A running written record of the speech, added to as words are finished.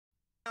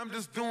I'm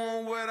just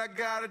doing what I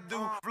gotta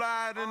do.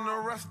 Fly than the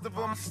rest of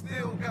them.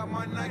 Still got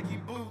my Nike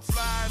boots.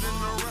 Fly than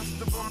the rest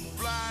of them.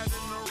 Fly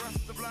than the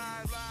rest of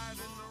fly than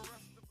the rest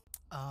of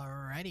them.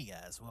 Alrighty,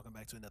 guys, welcome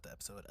back to another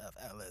episode of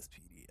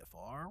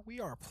LSPDFR. We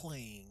are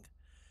playing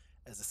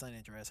as the San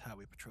Andreas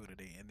Highway Patrol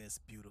today in this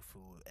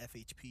beautiful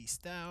FHP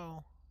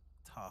style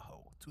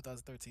Tahoe,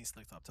 2013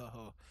 Slick Top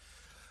Tahoe.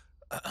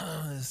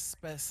 It's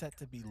set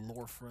to be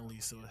lore friendly,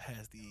 so it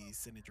has the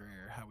San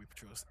Andreas Highway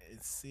Patrol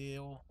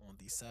seal on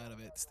the side of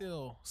it,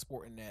 still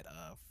sporting that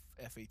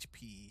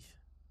FHP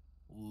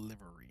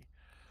livery.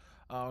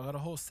 Got a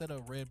whole set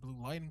of red blue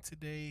lighting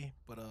today,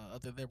 but other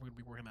than that, we're gonna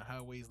be working on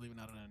highways, leaving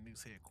out of the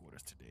news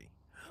headquarters today.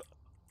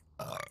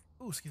 Oh,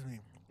 excuse me.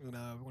 And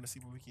we're gonna see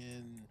what we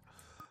can.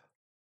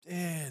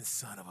 And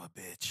son of a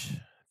bitch,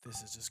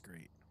 this is just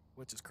great.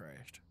 What just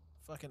crashed?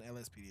 Fucking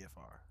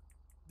LSPDFR.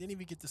 Didn't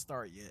even get to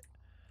start yet,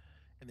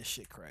 and the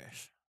shit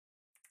crashed.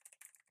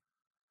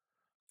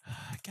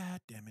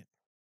 God damn it!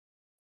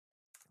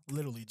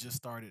 Literally just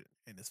started,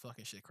 and this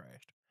fucking shit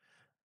crashed.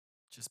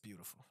 Just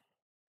beautiful.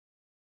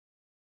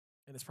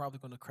 And it's probably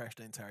gonna crash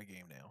the entire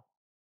game now.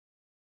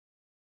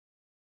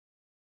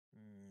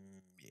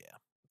 Yeah.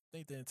 I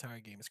think the entire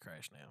game is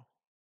crashed now.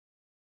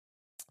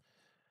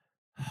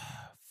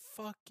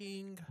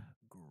 Fucking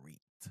great.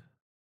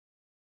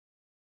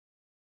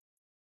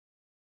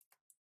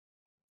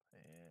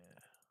 Yeah.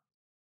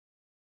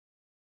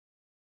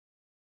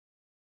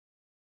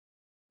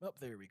 Oh,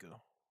 there we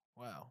go.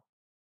 Wow.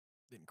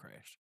 Didn't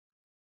crash.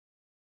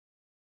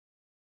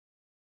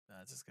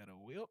 I just got a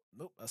wheel.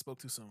 Nope, I spoke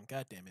too soon.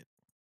 God damn it.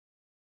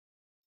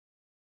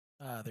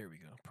 There we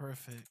go.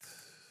 Perfect.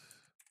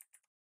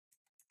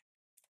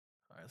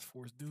 Alright, it's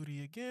force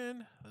duty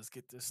again. Let's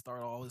get this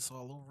all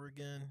over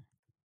again.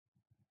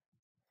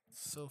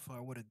 So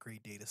far, what a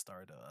great day to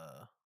start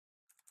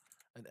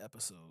an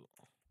episode.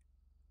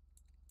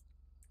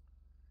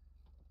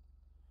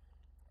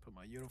 Put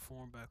my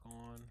uniform back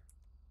on.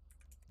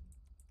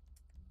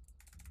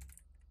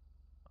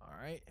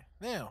 Alright.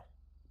 Now,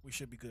 we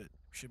should be good.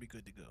 We should be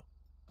good to go.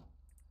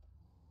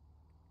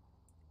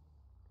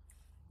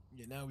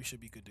 Yeah, now we should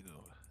be good to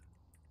go.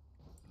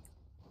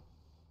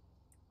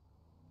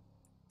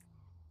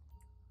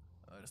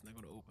 It's not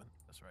going to open.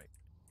 That's right.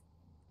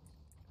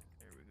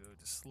 There we go.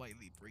 Just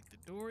slightly break the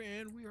door,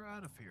 and we are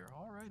out of here.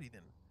 Alrighty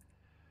then.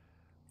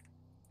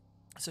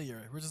 So yeah,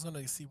 we're just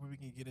gonna see what we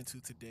can get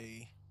into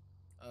today.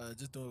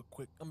 Just do a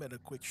quick. I'm at a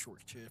quick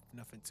short shift.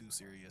 Nothing too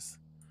serious.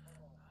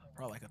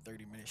 Probably like a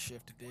 30-minute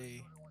shift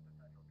today.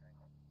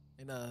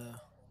 And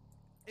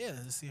yeah.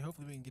 Let's see.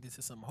 Hopefully we can get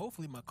into something.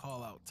 Hopefully my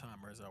call out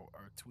timers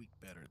are tweaked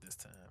better this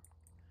time.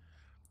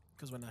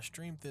 Because when I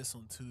streamed this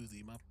on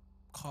Tuesday, my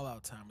call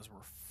out timers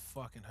were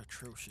fucking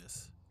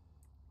atrocious.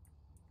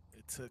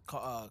 It took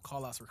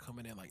call outs were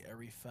coming in like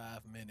every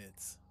 5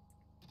 minutes.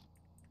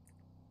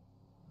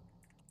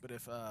 But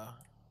if I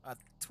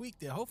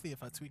tweaked it, hopefully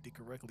if I tweaked it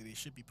correctly, they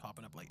should be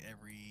popping up like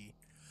every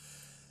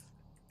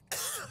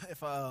if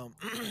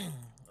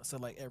so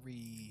like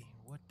every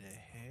what the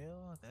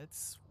hell?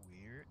 That's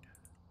weird.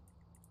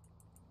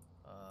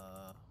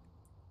 I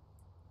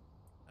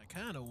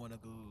kind of want to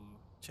go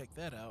check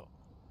that out.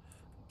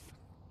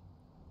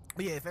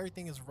 But yeah, if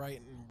everything is right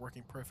and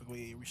working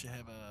perfectly, we should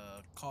have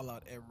a call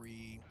out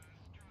every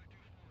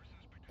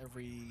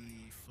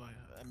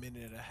a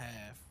minute and a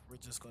half. We're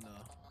just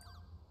gonna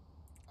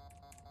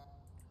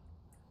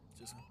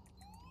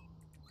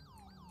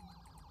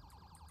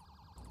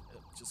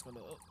just gonna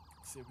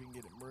see if we can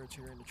get it merged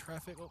here in the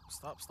traffic. Oh,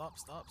 stop.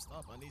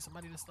 I need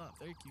somebody to stop.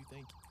 Thank you.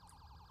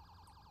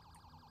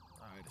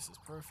 Alright, this is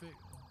perfect.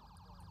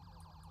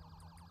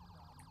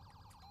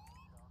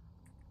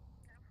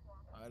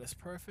 Alright, that's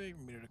perfect.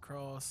 We made it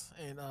across.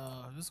 And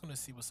I'm just gonna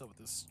see what's up with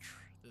this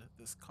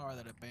car,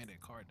 that abandoned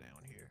car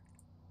down here.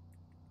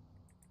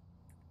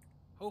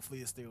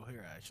 Hopefully it's still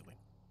here, actually.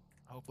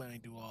 Hopefully I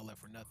ain't do all that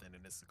for nothing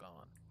and it's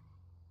gone.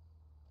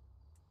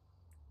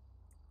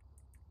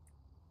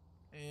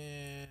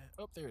 And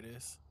oh, there it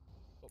is.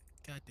 Oh,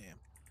 goddamn.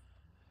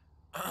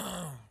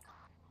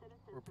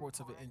 Reports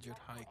of an injured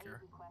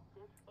hiker.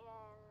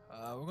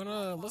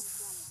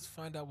 Let's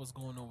find out what's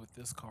going on with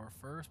this car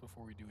first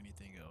before we do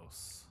anything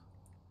else.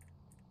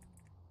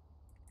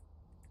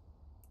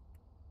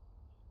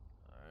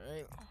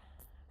 Alright.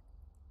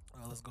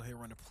 Let's go ahead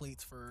and run the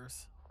plates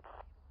first.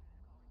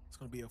 It's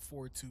going to be a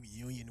 4-2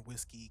 Union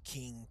Whiskey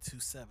King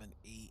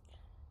 278.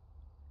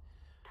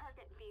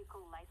 Target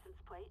vehicle license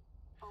plate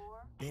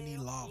Benny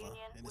Lava,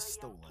 Union and it's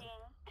stolen.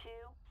 King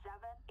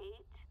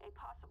 278, a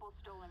possible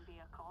stolen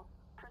vehicle.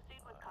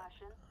 Proceed with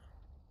caution.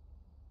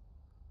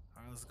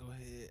 Alright, let's go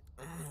ahead.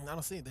 I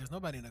don't see it. There's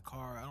nobody in the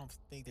car. I don't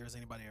think there's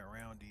anybody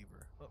around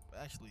either. Oh,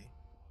 actually.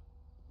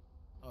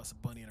 Oh, it's a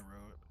bunny in the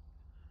road.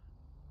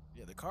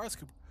 Yeah, the car's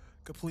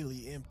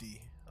completely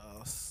empty.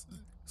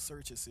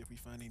 Search it, see if we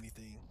find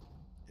anything.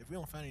 If we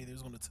don't find anything,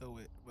 we're gonna tow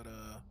it. But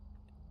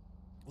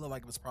look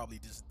like it was probably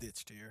just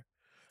ditched here.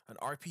 An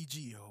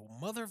RPG, oh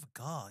mother of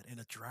God, in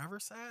a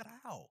driver's side?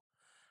 How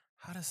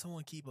does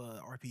someone keep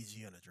a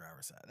RPG on the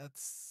driver's side?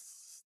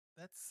 That's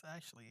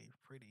actually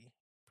pretty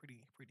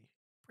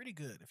pretty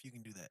good if you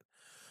can do that.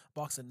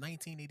 Box of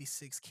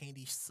 1986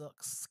 Candy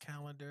Sucks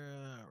calendar,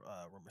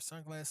 rumor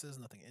sunglasses,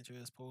 nothing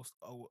interest, post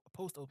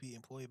OP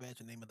employee badge,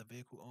 the name of the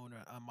vehicle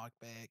owner, unmarked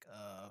bag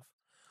of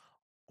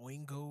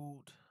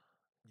Oingold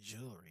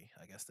jewelry.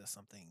 I guess that's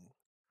something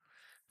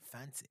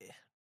fancy.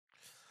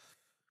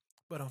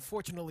 But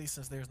unfortunately,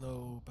 since there's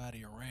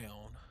nobody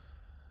around,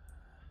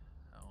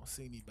 I don't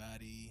see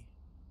anybody.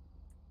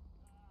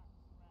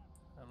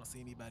 I don't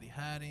see anybody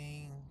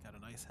hiding. Got a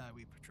nice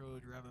highway patrol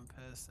driving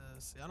past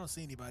us. Yeah, I don't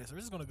see anybody, so we're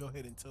just gonna go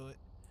ahead into it.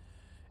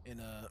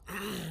 And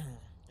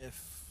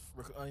if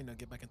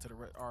get back into the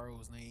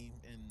RO's name,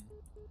 and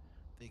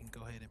they can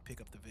go ahead and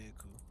pick up the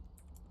vehicle.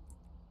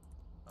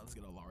 Let's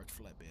get a large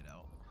flatbed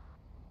out.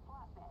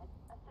 Flatbed.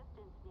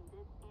 Assistance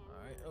needed in... All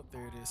right, up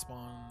there it is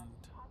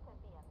spawned. pocket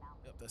the amount.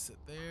 Yep, that's it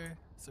there.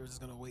 So we're just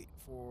gonna wait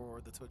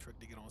for the tow truck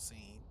to get on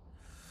scene.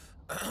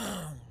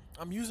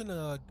 I'm using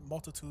a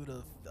multitude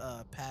of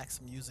packs.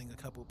 I'm using a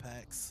couple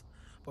packs,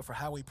 but for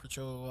highway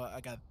patrol,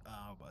 I got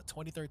a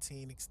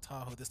 2013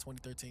 Tahoe, this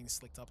 2013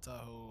 Slick Top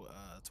Tahoe,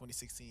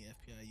 2016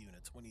 FPIU, and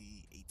a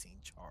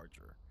 2018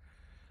 Charger.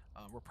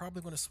 We're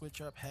probably going to switch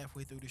up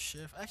halfway through the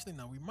shift. Actually,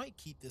 no, we might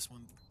keep this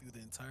one through the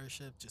entire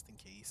shift just in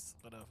case.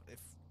 But if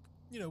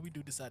we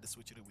do decide to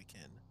switch it, we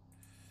can.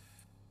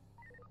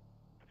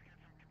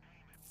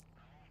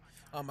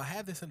 I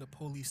have this in the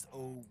Police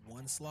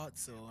 01 slot,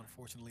 so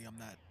unfortunately I'm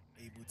not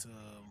able to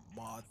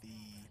mod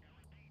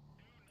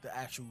the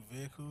actual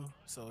vehicle,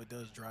 so it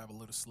does drive a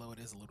little slow. It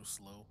is a little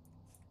slow.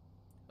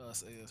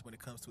 So it's when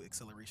it comes to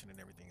acceleration and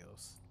everything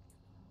else.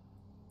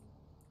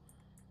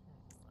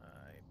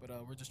 Alright, but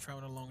we're just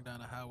traveling along down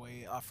the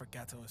highway. I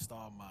forgot to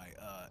install my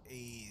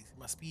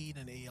my speed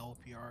and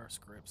ALPR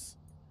scripts.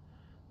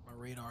 My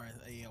radar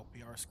and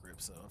ALPR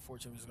script, so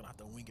unfortunately I'm just gonna have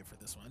to wing it for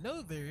this one. I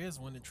know there is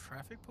one in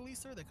Traffic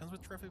Policer that comes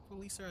with Traffic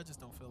Policer. I just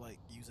don't feel like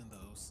using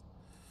those.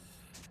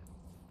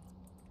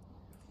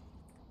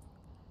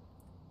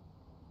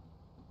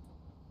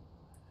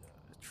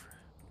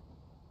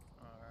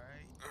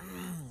 Alright.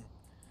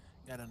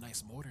 Got a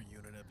nice motor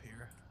unit up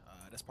here.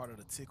 That's part of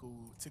the Tickle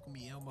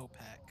Me Elmo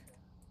pack.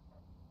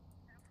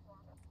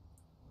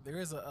 There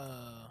is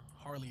a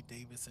Harley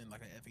Davidson,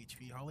 like a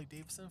FHP Harley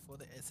Davidson for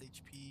the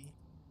SHP,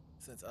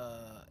 since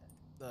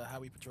the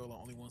highway patrol are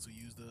only ones who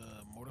use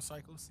the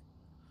motorcycles.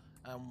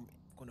 I'm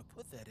gonna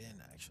put that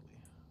in actually.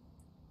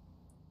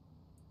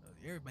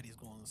 Everybody's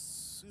going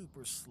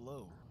super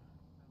slow.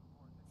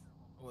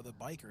 Well, the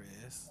biker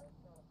is.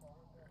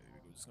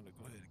 We're just gonna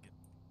go ahead and get.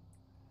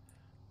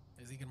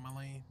 Is he getting my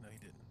lane? No, he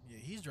didn't. Yeah,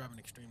 he's driving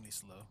extremely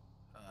slow.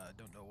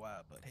 Don't know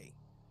why, but hey.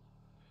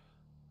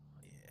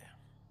 Yeah.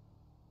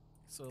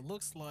 So it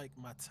looks like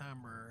my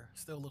timer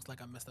still looks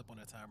like I messed up on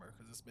the timer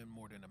because it's been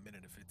more than a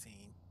minute and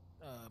 15.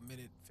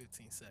 Minute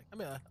 15 seconds. I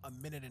mean, a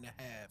minute and a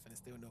half, and it's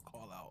still no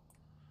call out.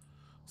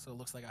 So it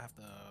looks like I have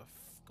to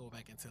go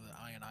back into the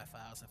INI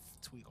files and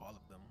tweak all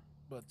of them.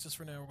 But just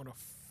for now, we're gonna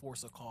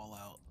force a call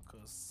out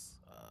because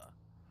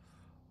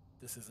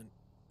this isn't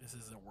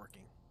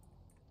working.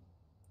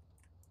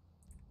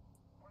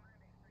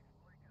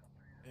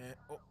 And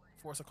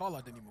force a call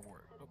out didn't even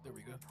work. Oh, there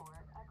we go.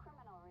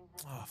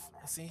 Oh,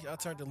 see, I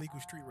turned the legal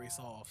street race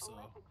off, so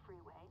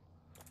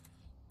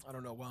I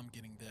don't know why I'm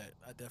getting that.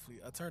 I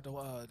turned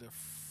the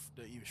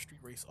even street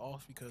race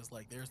off because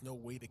like there's no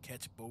way to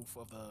catch both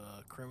of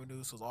the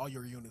criminals, so all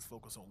your units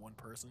focus on one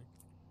person,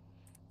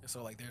 and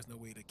so like there's no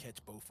way to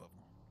catch both of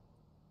them.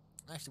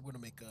 Actually, we're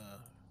gonna make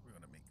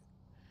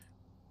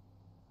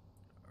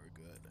we're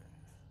good.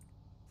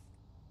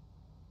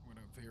 We're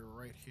gonna veer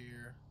right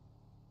here.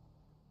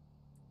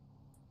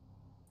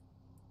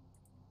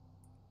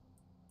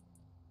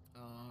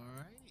 All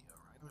right.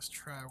 Let's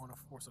try. We're gonna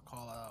force a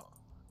call out.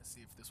 Let's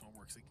see if this one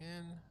works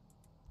again.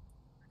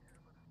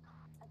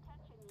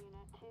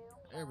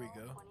 There we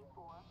go.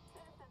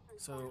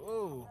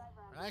 So,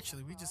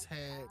 actually, we just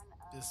had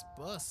this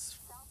bus.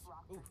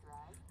 Oh,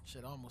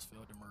 shit! I almost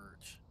failed to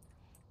merge.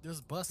 This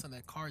bus and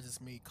that car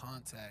just made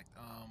contact.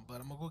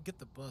 But I'm gonna go get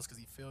the bus because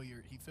he failed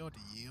to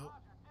yield.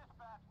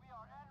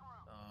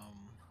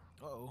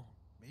 Uh-oh.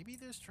 Maybe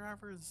this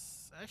driver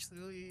is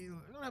actually.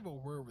 I don't have a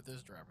word with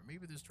this driver.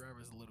 Maybe this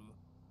driver is a little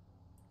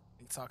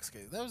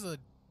intoxicated. That was a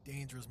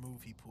dangerous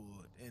move he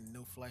pulled, and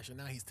no flash. And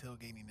now he's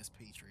tailgating this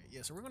Patriot.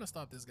 Yeah, so we're gonna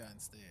stop this guy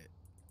instead.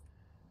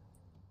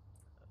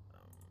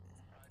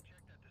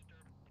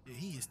 Yeah,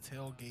 he is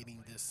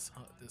tailgating this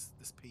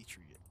this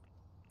Patriot.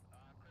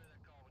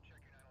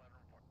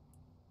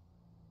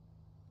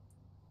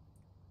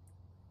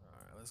 All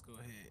right, let's go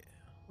ahead.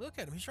 Look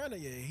at him. He's trying to.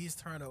 Yeah, he's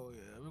trying to.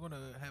 We're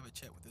gonna have a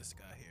chat with this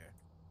guy here.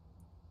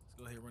 Let's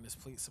go ahead and run this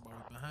plate. Somebody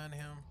behind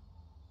him.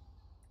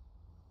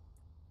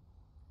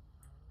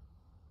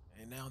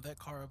 And now that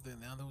car up there.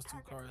 Now those two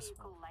cars.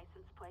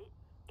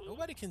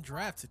 Nobody can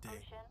drive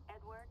today.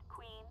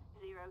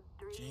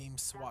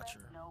 James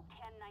Swatcher.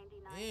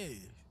 Hey,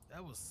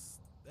 that was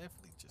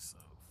definitely just so.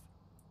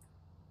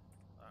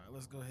 Alright,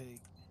 let's go ahead and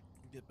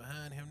get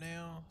behind him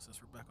now since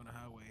we're back on the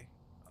highway.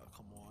 Oh,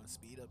 come on,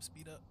 speed up,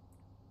 speed up.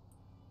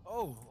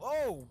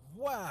 Oh,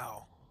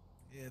 wow.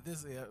 Yeah,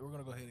 we're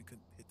gonna go ahead and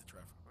hit the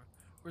traffic.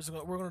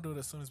 We're gonna do it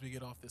as soon as we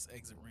get off this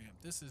exit ramp.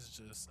 This is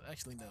just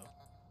actually no.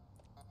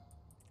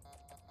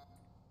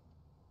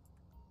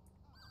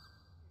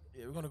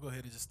 Yeah, we're gonna go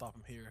ahead and just stop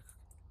him here.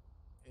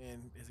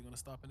 And is he gonna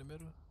stop in the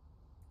middle?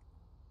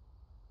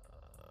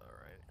 All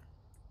right.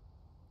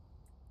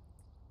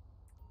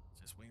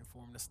 Just waiting for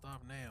him to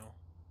stop now.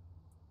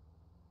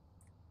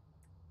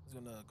 He's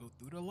gonna go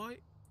through the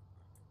light.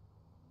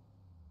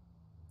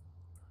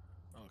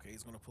 Okay,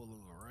 he's gonna pull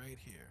over right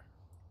here.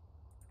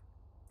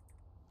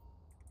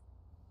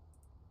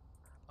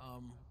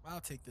 I'll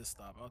take this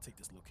stop. I'll take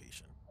this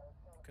location.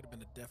 Could have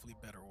been a definitely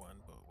better one,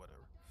 but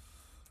whatever.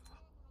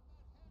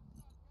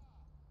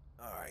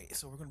 All right,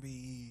 so we're gonna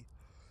be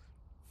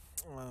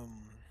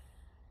um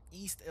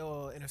East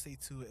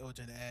Interstate 2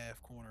 Elgin Ave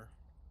corner.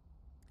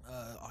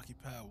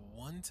 Occupied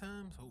one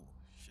times. Oh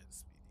shit,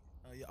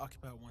 speeding. Yeah,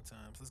 occupied one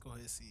times. Let's go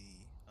ahead and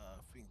see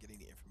if we can get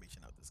any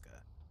information out this guy.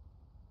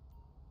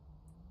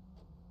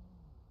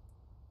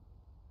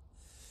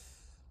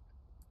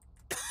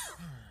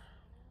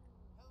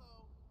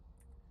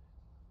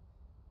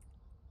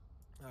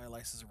 All right,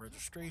 license and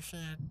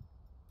registration.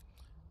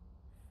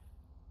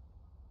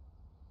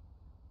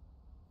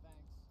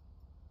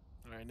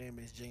 All right, name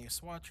is James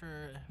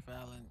Swatcher.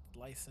 Valid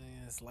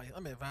license.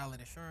 Valid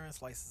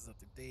insurance. License up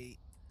to date.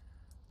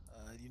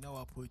 You know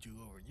I'll put you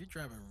over. You're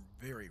driving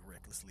very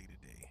recklessly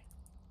today.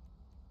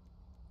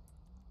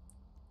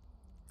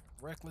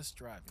 Reckless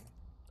driving.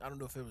 I don't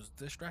know if it was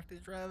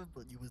distracted driving,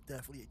 but you was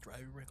definitely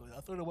driving reckless.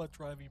 I thought it was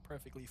driving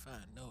perfectly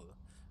fine. No,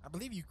 I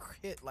believe you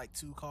hit like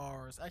two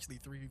cars, actually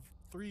three,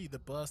 the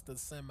bus, the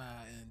semi,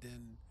 and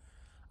then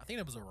I think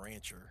it was a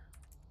rancher.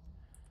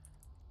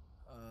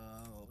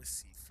 Let's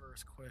see.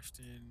 First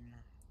question: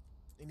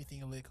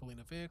 anything illegal in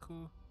the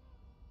vehicle?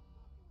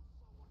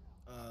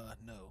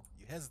 No.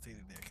 You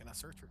hesitated there. Can I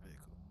search your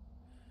vehicle?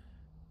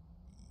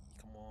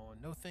 Come on.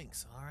 No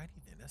thanks.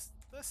 Alrighty then. That's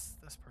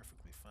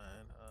perfectly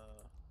fine.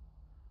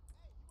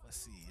 Let's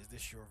see. Is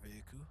this your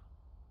vehicle?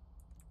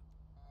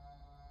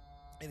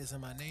 It is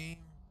in my name.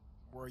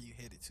 Where are you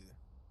headed to?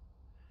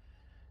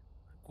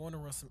 Going to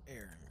run some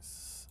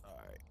errands.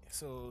 Alright.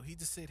 So he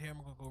just said here I'm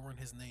gonna go run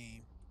his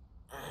name.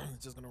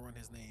 Just gonna run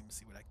his name and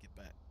see what I get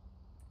back.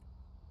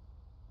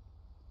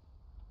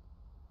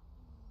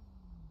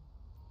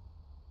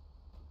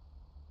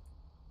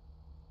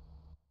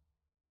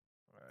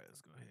 Alright,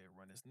 let's go ahead and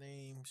run his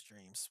name.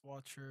 James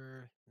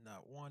Swatcher,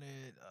 not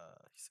wanted.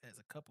 He has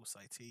a couple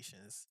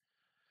citations.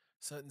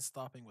 Sudden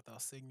stopping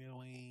without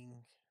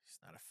signaling. He's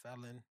not a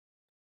felon.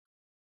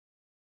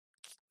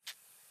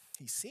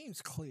 He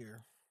seems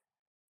clear.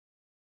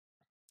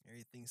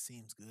 Everything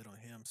seems good on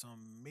him, so I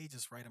may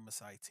just write him a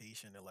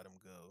citation and let him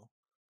go.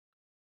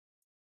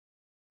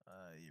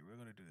 Yeah, we're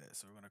gonna do that.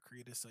 So we're gonna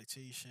create a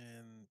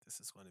citation. This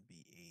is gonna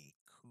be a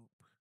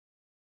coupe.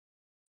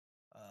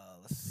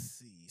 Let's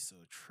see. So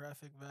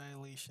traffic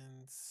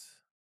violations.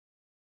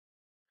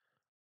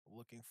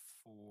 Looking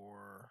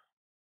for.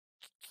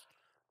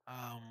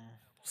 Um.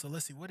 So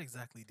let's see what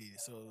exactly did.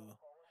 So.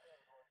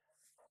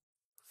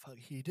 Fuck.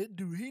 He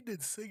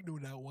did signal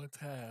that one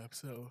time.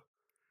 So.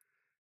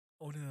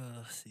 Oh no.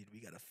 Let's see. We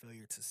got a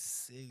failure to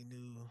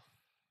signal.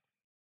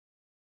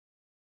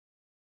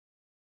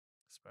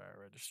 Expired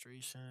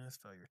registrations.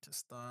 Failure to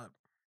stop.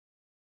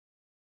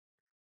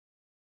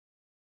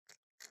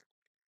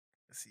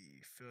 Let's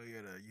see.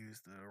 Failure to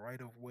use the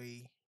right of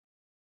way.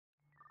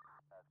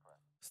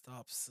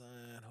 Stop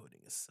sign,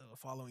 holding a cell,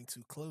 following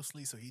too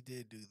closely. So he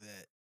did do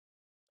that.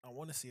 I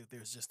want to see if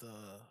there's just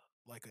a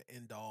like an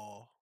end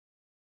all.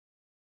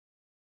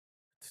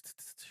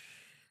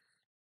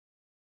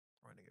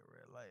 Running a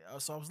red light.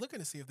 So I was looking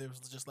to see if there was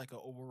just like an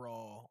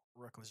overall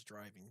reckless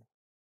driving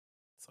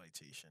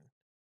citation.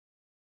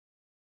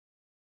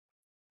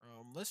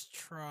 Let's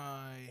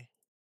try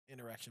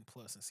Interaction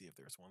Plus and see if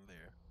there's one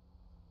there.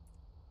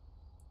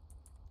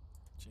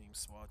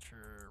 James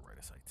Swatcher, write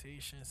a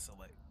citation,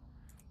 select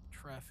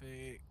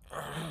traffic.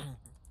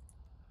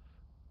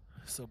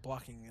 So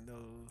blocking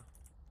no.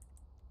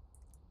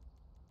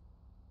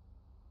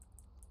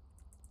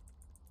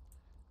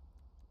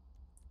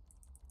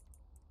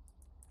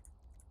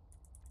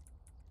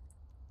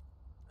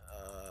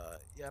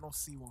 Yeah, I don't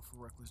see one for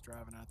reckless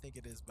driving. I think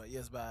it is, but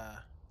yes,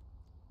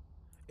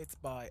 it's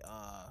by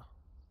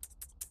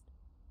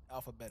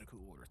alphabetical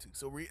order too.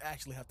 So we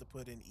actually have to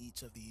put in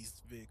each of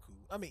these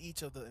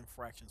each of the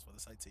infractions for the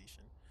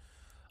citation.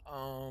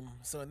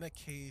 So in that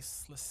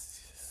case,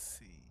 let's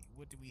see.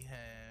 What do we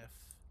have?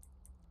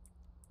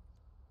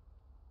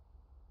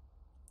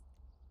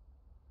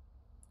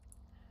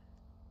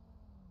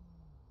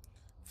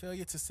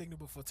 Failure to signal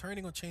before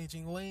turning or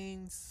changing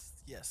lanes.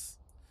 Yes,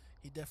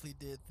 he definitely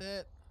did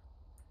that.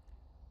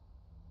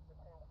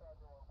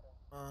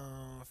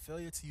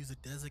 Failure to use a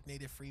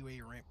designated freeway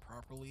ramp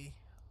properly.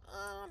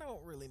 I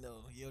don't really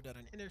know. Yelled at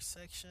an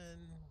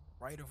intersection,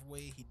 right of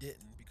way. He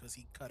didn't because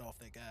he cut off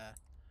that guy.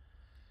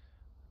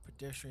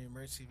 Pedestrian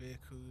emergency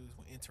vehicles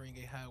when entering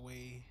a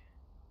highway.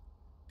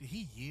 Did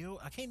he yield?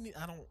 I can't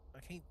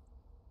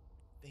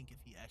think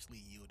if he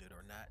actually yielded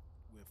or not.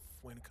 with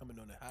when coming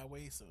on the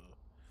highway, so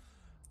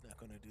not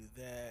gonna do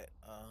that.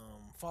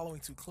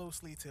 Following too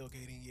closely,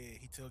 tailgating. Yeah,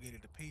 he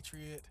tailgated the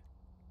Patriot.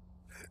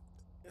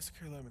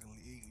 Insecure limit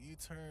illegal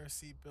U-turn,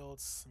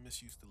 seatbelts,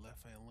 misused the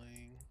left-hand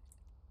lane.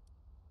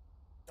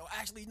 Oh,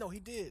 actually, no, he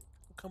did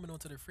coming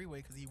onto the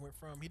freeway because he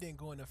didn't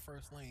go in the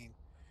first lane.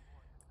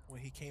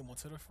 When he came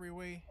onto the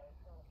freeway,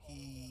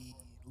 he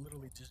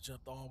literally just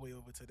jumped all the way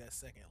over to that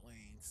second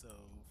lane. So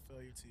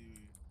failure to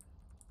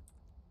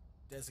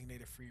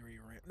designated freeway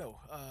ramp. No,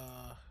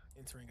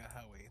 entering a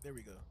highway. There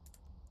we go.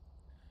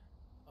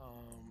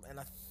 And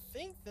I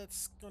think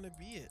that's gonna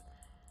be it.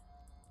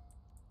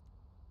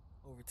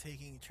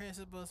 Overtaking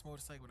transit bus,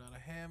 motorcycle without a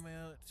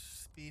helmet,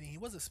 speeding. He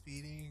wasn't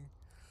speeding.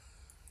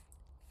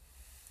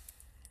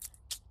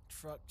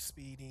 Truck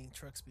speeding,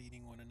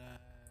 109,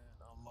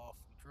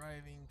 unlawful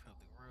driving,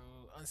 public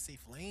road,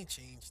 unsafe lane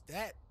change.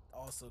 That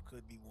also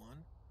could be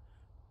one.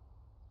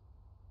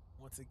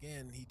 Once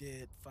again, he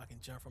did fucking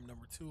jump from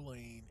number 2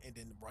 lane and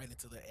then right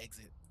into the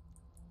exit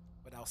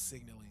without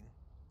signaling.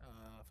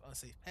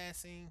 Unsafe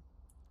passing.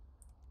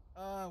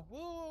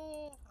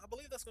 Well, I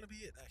believe that's gonna be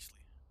it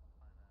actually.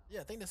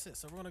 Yeah, I think that's it.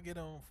 So we're gonna get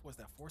on. What's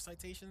that? 4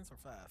 citations or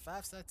 5?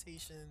 5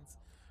 citations.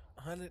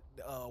 100,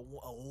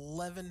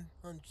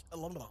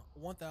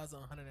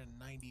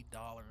 1,190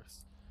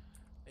 dollars,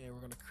 and we're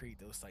gonna create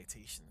those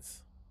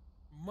citations.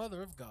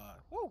 Mother of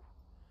God! Woo!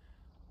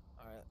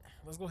 All right,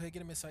 let's go ahead and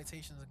get him his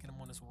citations and get him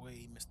on his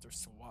way, Mr.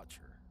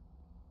 Swatcher.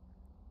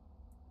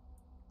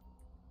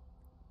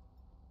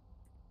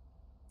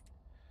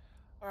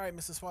 All right,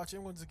 Mr. Swatcher,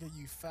 I'm going to give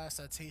you 5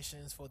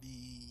 citations for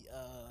the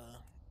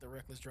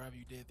reckless drive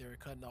you did there,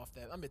 cutting off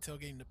that. I'm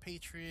tailgating the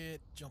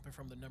Patriot, jumping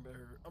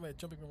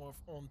off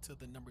onto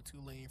the number 2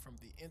 lane from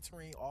the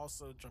entering,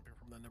 also jumping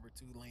from the number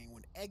 2 lane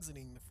when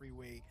exiting the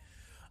freeway.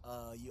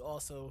 You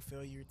also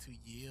failure to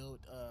yield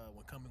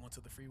when coming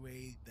onto the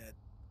freeway. That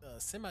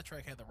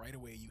semi-truck had the right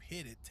of way. You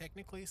hit it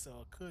technically,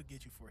 so it could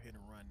get you for a hit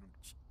and run.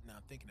 Now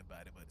I'm thinking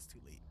about it, but it's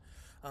too late.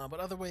 But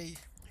other way,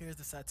 here's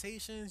the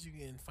citations. You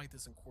can fight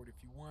this in court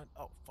if you want.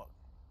 Oh fuck.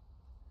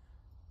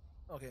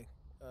 Okay.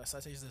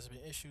 Citations has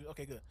been issued.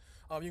 Okay, good.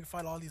 You can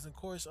fight all these in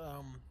court.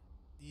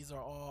 These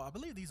are all, I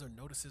believe these are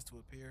notices to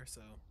appear,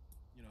 so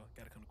you know,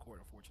 gotta come to court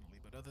unfortunately.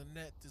 But other than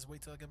that, just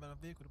wait till I get my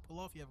vehicle to pull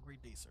off. You have a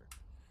great day, sir.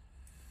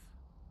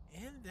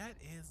 And that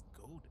is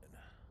golden.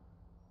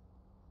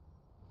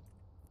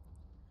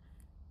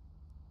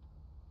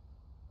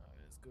 Alright,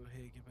 let's go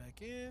ahead and get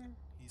back in.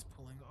 He's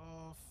pulling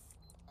off.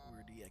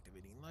 We're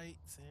deactivating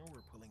lights and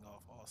we're pulling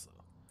off also.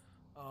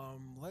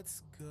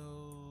 Let's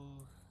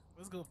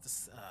go up to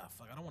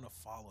fuck, I don't want to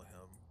follow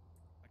him.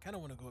 I kind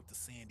of want to go up to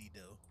Sandy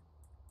though.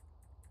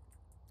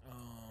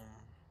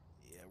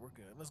 Yeah, we're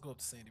good. Let's go up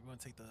to Sandy. We're gonna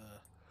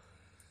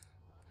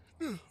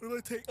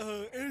take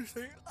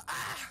anything.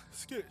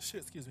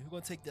 Excuse me. We're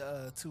gonna take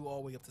the 2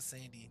 all the way up to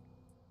Sandy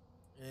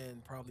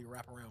and probably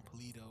wrap around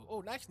Polito.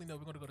 Oh, actually no,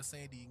 we're gonna go to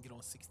Sandy and get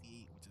on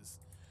 68, which is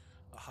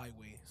a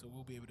highway, so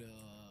we'll be able to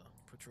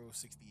patrol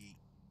 68.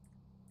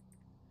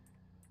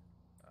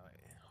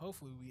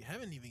 Hopefully we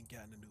haven't even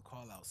gotten a new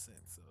call out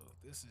since, so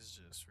this is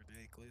just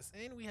ridiculous.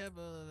 And we have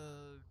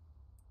a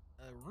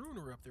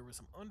ruiner up there with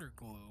some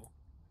underglow,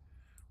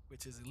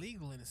 which is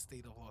illegal in the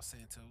state of Los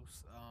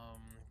Santos.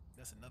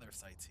 That's another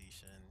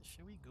citation.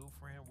 Should we go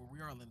for him? Well,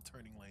 we are in the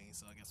turning lane,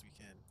 so I guess we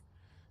can.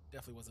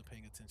 Definitely wasn't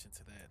paying attention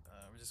to that.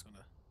 We're just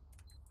gonna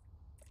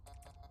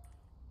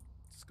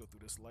go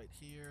through this light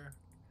here.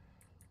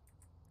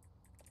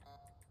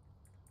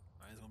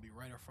 Alright, it's gonna be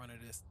right in front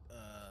of this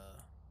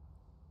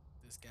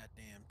this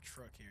goddamn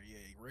truck here.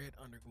 Yeah, red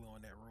underglow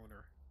on that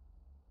ruiner.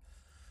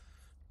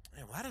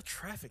 Man, a lot of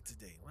traffic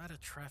today. A lot of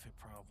traffic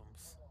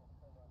problems.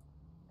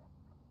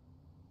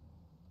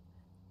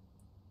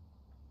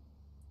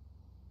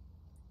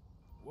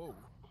 Whoa,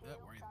 that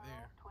right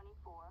there.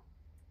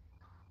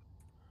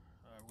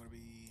 We're gonna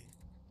be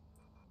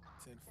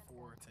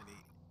 10-4,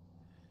 10-8.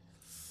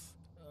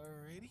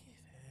 Alrighty,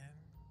 and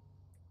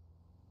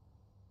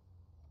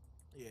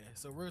yeah,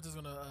 so we're just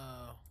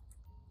gonna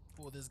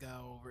pull this guy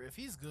over. If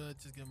he's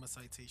good, just give him a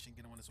citation,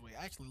 get him on his way.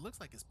 Actually, looks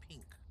like it's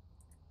pink.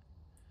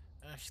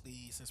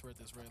 Actually, since we're at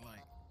this red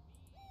light.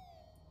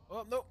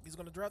 Oh, nope, he's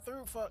gonna drive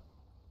through. Fuck.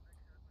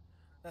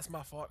 That's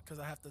my fault, because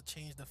I have to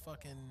change the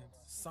fucking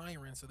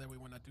siren so that way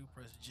when I do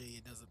press J,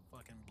 it doesn't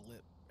fucking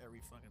blip every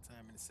fucking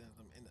time and it sends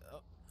them in the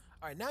up.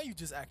 Alright, now you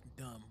just acting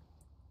dumb.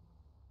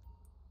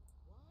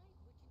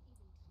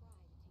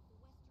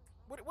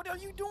 What are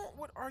you doing?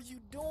 What are you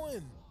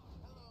doing?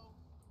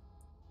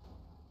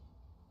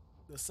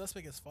 The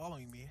suspect is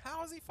following me.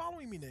 How is he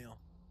following me now?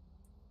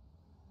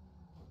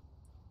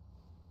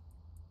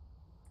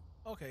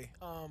 Okay,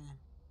 I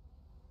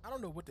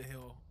don't know what the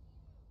hell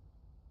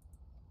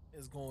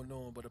is going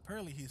on, but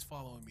apparently he's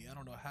following me. I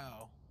don't know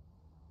how.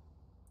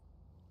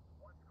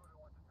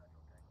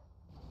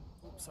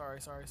 Oops, sorry.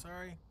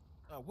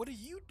 What are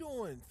you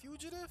doing,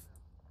 fugitive?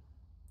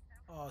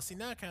 Oh, see,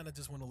 now I kind of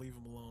just want to leave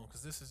him alone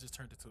because this has just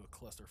turned into a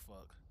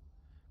clusterfuck.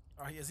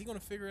 All right, is he gonna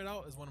figure it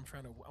out? Is what I'm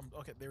trying to.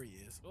 Okay, there he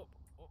is. Oh,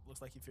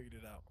 looks like he figured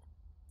it out.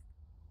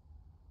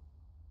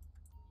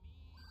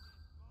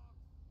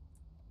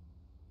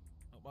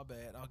 my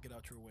bad. I'll get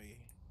out your way,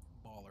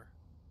 baller.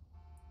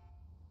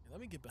 And let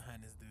me get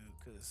behind this dude,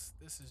 cause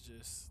this is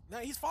just now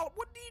he's following.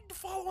 What are you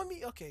following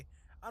me? Okay,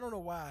 I don't know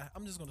why.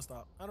 I'm just gonna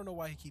stop. I don't know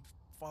why he keeps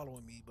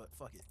following me, but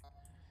fuck it.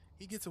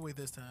 He gets away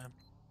this time.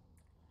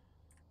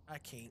 I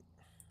can't.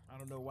 I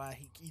don't know why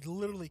he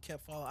literally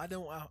kept following. I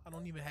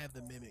don't even have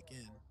the mimic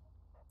in.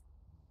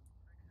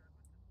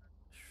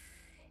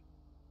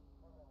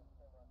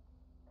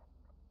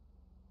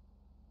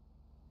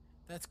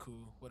 That's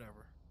cool.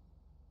 Whatever.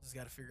 Just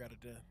got to figure out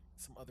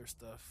some other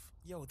stuff.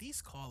 Yo,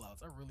 these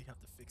callouts. I really have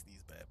to fix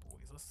these bad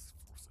boys. Let's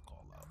force a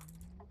call out.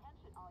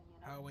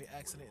 Highway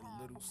accident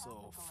in Little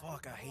Seoul.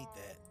 Fuck, I hate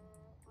that.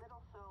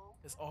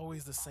 It's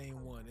always the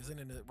same one. Isn't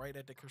it right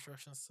at the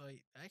construction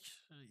site?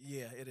 Actually,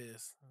 yeah, it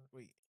is.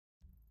 Wait.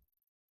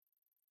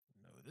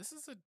 No, this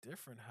is a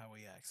different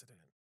highway accident.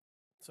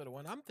 So the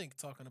one I'm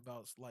talking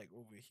about is like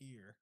over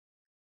here.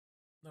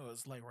 No,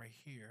 it's like right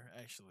here,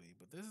 actually.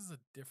 But this is a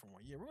different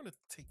one. Yeah, we're gonna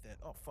take that.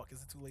 Oh fuck,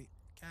 is it too late?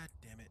 God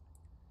damn it.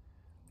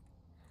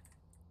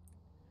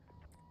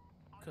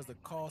 Because the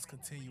calls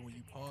continue when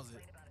you pause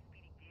it.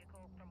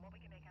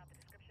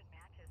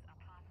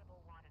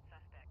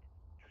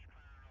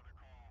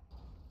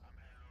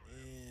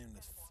 And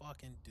the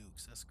fucking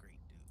Dukes. That's great,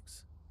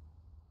 Dukes.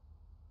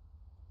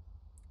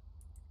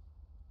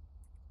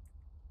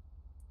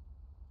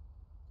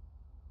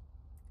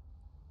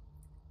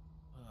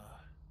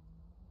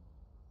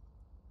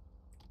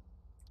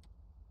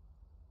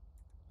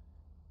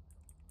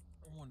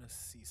 I want to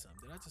see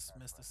something. Did I just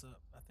mess this up?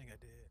 I think I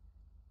did.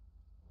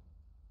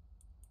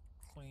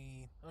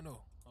 Clean. Oh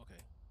no.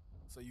 Okay.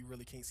 So you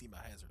really can't see my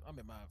hazard. I'm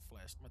at my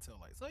flash, my tail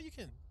lights. So you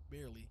can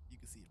barely. You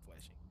can see it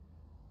flashing.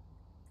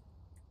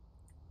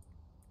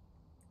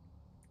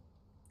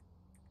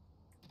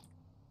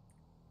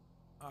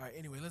 All right.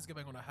 Anyway, let's get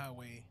back on the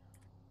highway.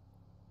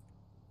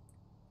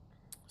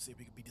 See if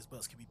we can beat this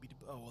bus. Can we beat the?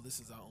 Oh well, this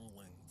is our own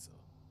lane. So.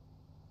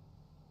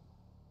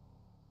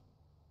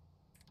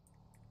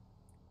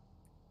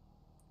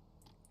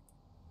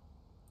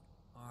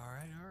 All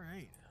right. All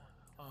right.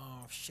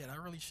 Oh shit! I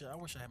really should. I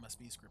wish I had my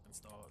speed script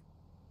installed.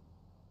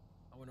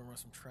 I want to run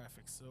some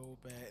traffic so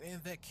bad.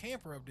 And that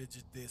camper up there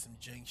just did some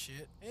jank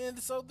shit. And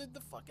so did the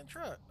fucking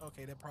truck.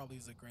 Okay, that probably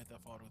is a Grand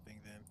Theft Auto thing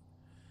then.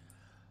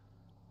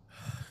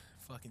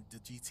 Fucking the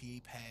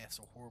GTA paths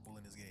are horrible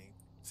in this game.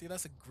 See,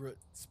 that's a good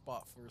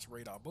spot for its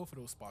radar. Both of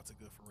those spots are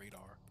good for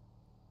radar.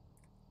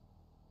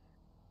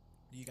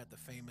 You got the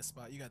famous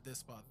spot. You got this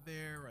spot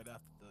there right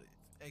after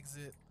the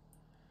exit.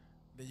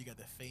 Then you got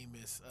the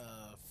famous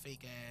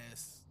fake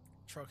ass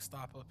truck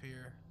stop up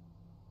here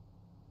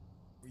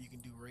where you can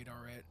do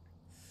radar at.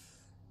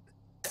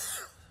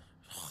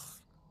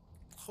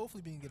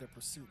 Hopefully we can get a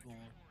pursuit going.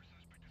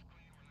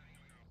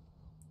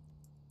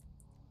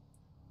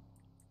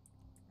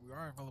 We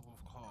are available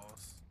for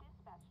calls.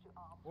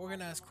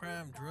 Organized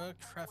crime, drug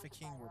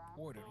trafficking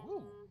reported.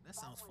 Ooh, that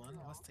sounds fun.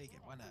 Let's take it.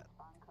 Why not?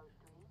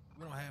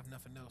 We don't have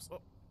nothing else.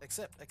 Oh,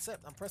 accept.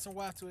 I'm pressing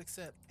Y to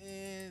accept.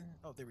 And,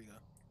 oh, there we go.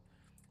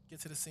 Get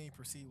to the scene,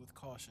 proceed with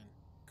caution.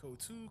 Code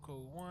 2,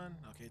 code 1.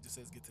 Okay, it just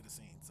says get to the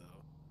scene, so.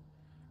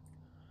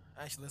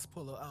 Actually, let's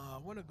pull up. I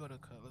want to go to,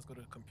 let's go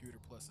to Computer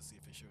Plus to see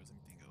if it shows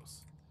anything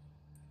else.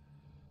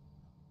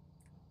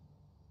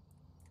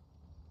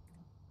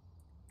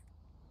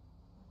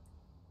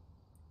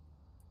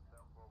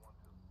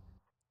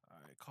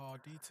 Alright, call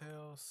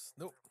details.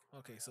 Nope.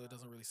 Okay, so it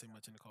doesn't really say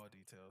much in the call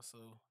details. So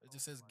it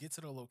just says get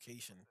to the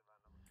location.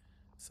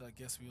 So I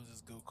guess we'll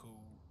just go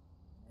code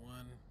 1.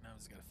 Now we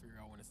just gotta figure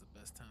out when is the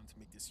best time to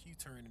make this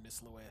U-turn in this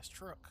slow ass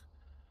truck.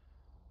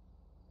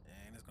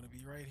 And it's gonna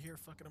be right here.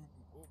 Fucking, I'm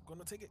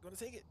gonna take it. Alright,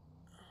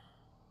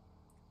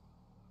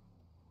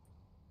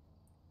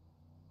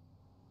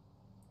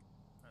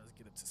 let's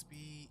get up to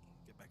speed.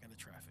 Get back into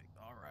traffic.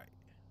 Alright.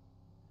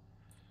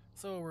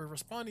 So we're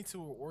responding to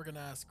an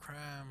organized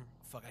crime.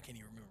 Fuck, I can't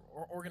even remember.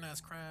 Or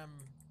organized crime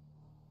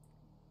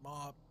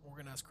mob,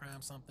 organized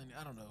crime something.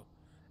 I don't know.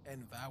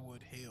 And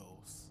Vinewood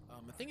Hills.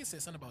 I think it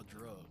said something about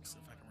drugs,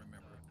 if I can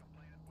remember.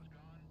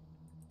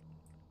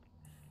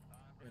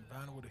 In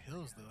Vinewood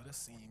Hills, though, this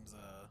seems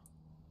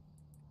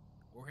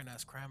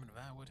organized crime in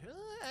Vinewood Hills.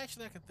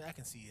 Actually, I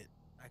can see it.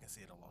 I can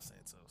see it in Los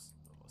Santos.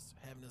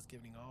 Having us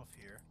giving off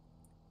here.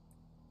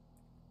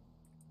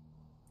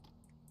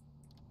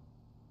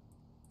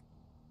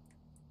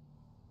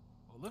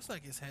 Well, it looks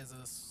like it has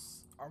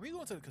us. Are we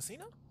going to the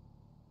casino?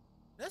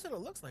 That's what it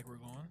looks like we're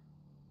going.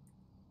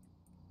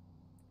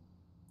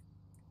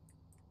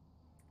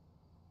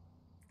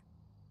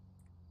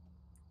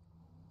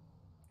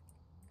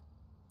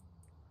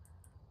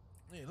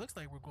 Yeah, it looks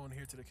like we're going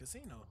here to the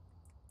casino.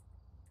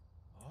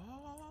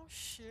 Oh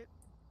shit.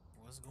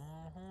 What's going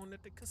on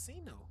at the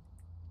casino?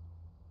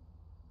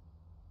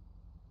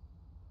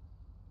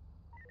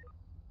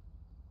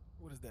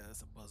 What is that?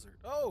 That's a buzzard.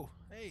 Oh,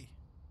 hey.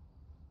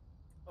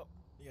 Oh,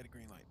 you got a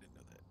green light. Didn't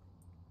know that.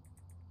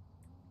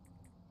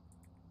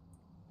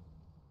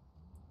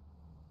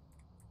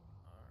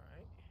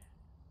 Alright.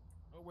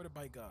 Oh, where the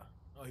bike go?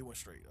 Oh, he went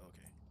straight.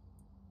 Okay.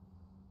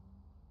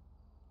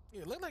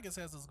 Yeah, it looked like it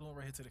says us going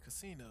right here to the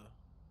casino.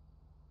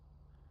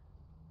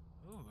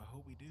 Oh, I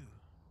hope we do.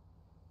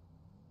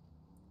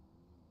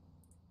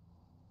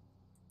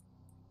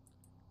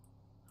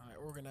 Alright,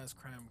 organized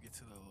crime get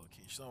to the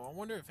location. So I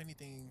wonder if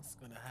anything's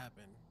gonna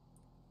happen.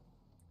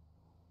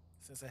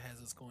 Since it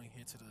has us going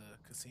here to the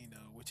casino,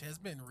 which has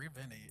been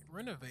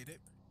renovated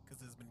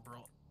because it's been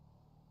brought.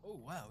 Oh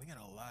wow, we got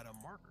a lot of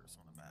markers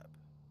on the map.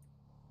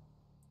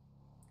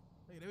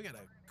 Look at that, we got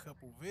a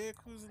couple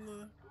vehicles in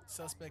the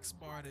suspect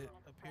spotted,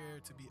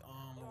 appear to be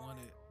armed,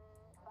 wanted.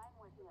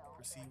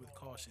 Proceed with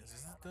caution. Is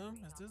this them?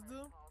 Is this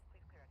them?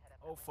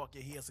 Oh fuck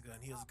yeah, he has a gun.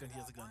 He has a gun. He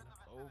has a gun.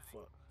 Oh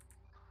fuck.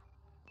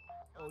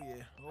 Oh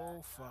yeah.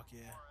 Oh fuck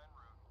yeah.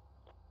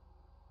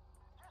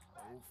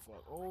 Oh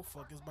fuck. Oh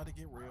fuck. It's about to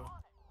get real.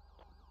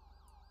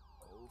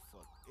 Oh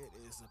fuck. It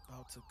is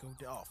about to go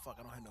down. Oh fuck.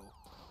 I don't have no.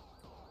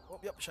 Oh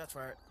yep. Shots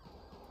fired.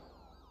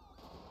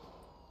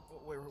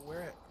 Oh wait.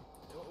 Where at?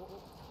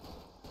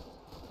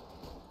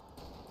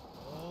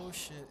 Oh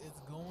shit. It's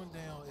going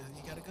down.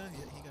 He got a gun?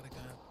 Yeah, he got a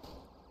gun.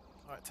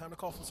 All right. Time to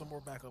call for some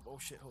more backup. Oh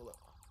shit. Hold up.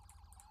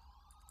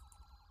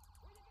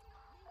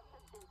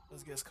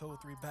 Let's get code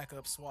 3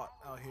 backup SWAT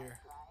out here.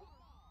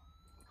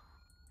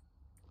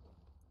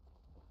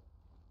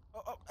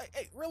 Oh,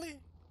 hey, really?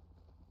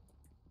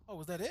 Oh,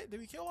 was that it?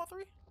 Did we kill all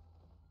 3?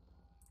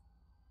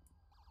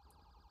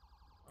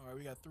 All right,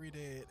 we got 3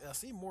 dead. I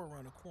see more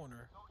around the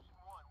corner.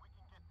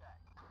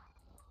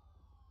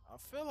 I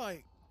feel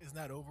like it's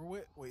not over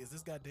with. Wait, is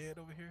this guy dead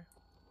over here?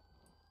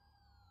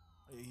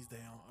 Oh, yeah, he's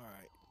down. All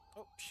right.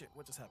 Oh, shit.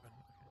 What just happened?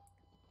 Okay.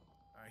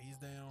 All right, he's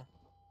down.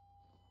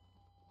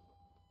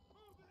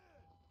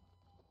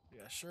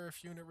 Yeah,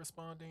 sheriff unit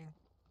responding.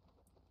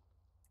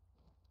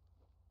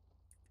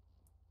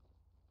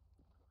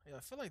 Yeah, I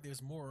feel like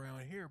there's more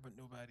around here, but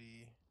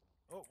nobody.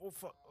 Oh,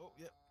 fuck. Oh,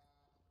 yep.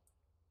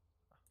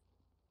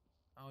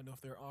 I don't know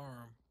if they're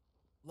armed.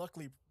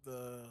 Luckily,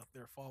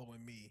 they're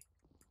following me.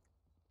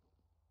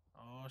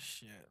 Oh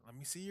shit! Let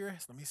me see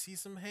Let me see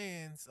some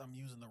hands. I'm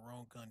using the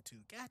wrong gun too.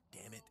 God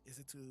damn it! Is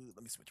it too?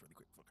 Let me switch really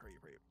quick. Fuck, hurry.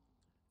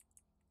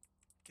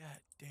 God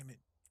damn it!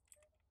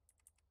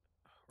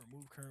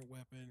 Remove current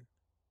weapon.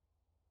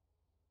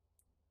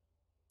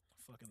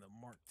 Fucking the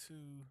Mark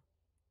II.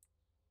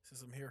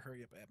 Since I'm here,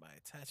 hurry up. Add my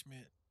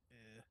attachment.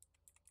 Yeah.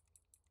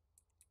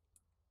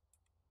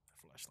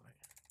 Flashlight.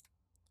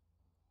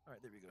 All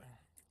right, there we go.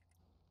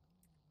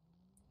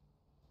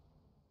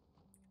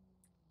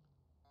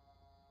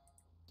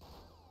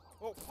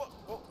 Oh fuck!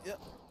 Oh yep.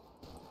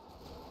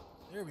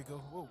 There we go.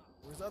 Whoa,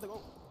 where's the other?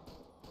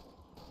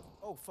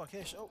 Oh fuck!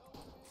 Hesh. Oh.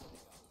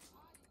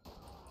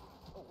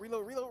 Oh,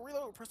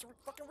 reload! Press the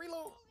fucking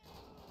reload.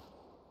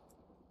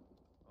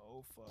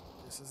 Oh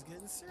fuck! This is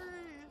getting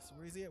serious.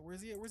 Where's he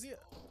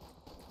at?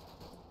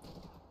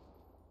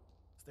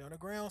 Stay on the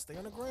ground.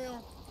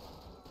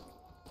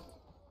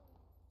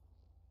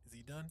 Is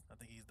he done? I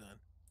think he's done.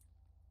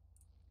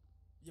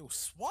 Yo,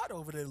 SWAT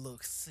over there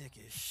looks sick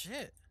as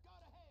shit.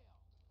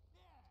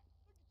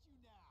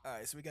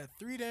 Alright, so we got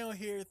 3 down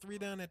here, 3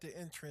 down at the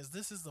entrance.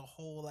 This is the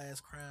whole ass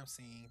crime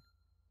scene.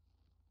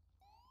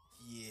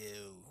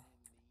 Yo.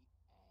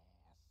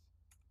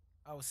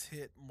 I was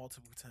hit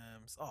multiple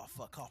times. Oh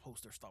fuck, cop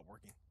holster stopped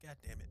working. God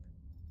damn it.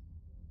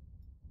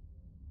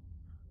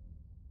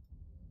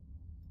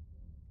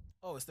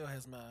 Oh, it still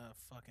has my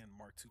fucking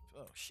Mark II.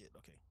 Oh shit,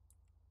 okay.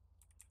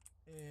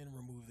 And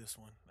remove this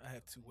one. I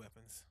have 2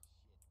 weapons.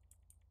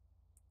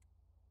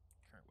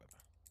 Current weapon.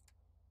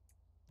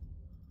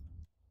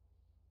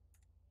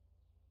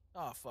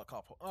 Oh fuck,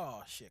 cop.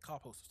 Oh shit,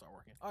 cop holster start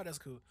working. Oh, that's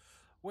cool.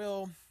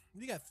 Well,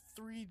 we got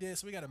 3 dead,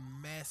 so we got a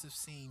massive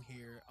scene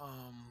here.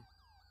 I'm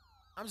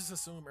just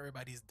assuming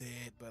everybody's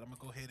dead, but I'm gonna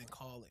go ahead and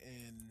call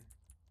in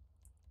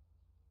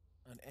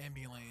an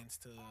ambulance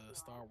to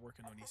start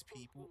working on these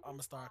people. I'm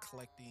gonna start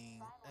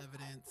collecting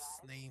evidence,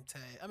 name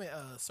tag.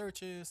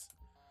 Searches.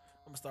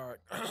 I'm gonna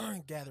start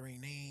gathering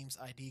names,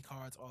 ID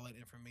cards, all that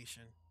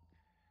information.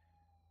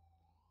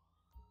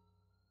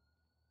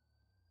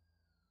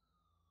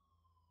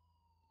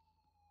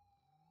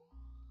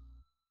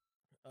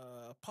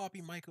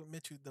 Poppy Mitchell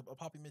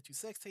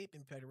sex tape,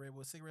 impacted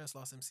Redwood cigarettes,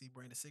 lost MC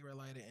branded cigarette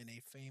lighter, and a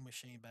famous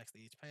Shane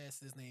backstage pass.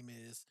 His name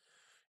is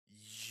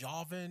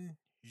Jovan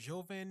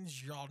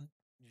Zdagragovich.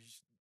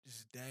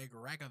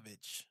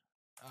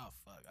 Oh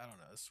fuck, I don't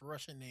know. It's a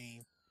Russian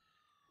name.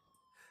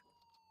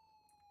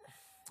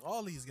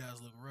 All these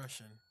guys look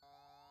Russian.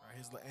 All right,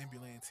 here's the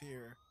ambulance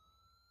here.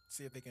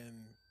 See if they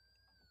can.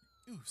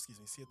 Ooh, excuse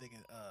me. See if they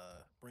can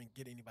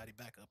get anybody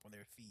back up on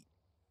their feet.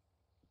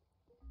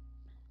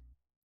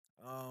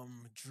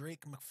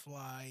 Drake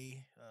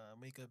McFly,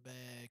 makeup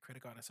bag,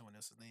 credit card and someone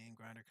else's name,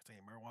 grinder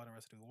containing marijuana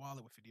residue,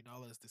 wallet with $50,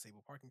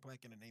 disabled parking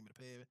plaque and the name of the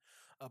pay,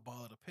 a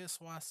ball of the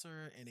piss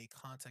washer, and a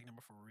contact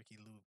number for Ricky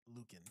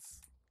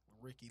Lukens.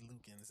 Ricky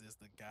Lukens is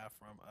the guy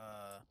from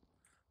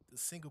the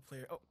single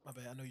player. Oh, my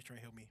bad. I know you're trying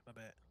to help me. My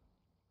bad.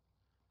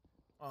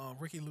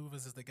 Ricky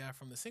Lukens is the guy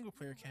from the single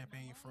player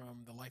campaign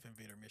from the Life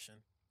Invader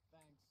mission.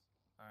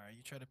 All right,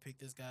 you try to pick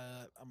this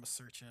guy up. I'm gonna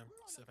search him,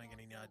 see if I can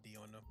get any ID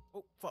on him.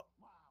 Oh fuck!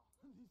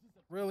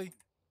 Really?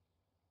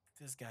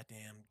 This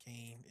goddamn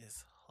game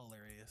is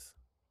hilarious.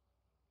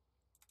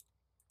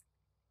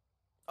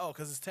 Oh,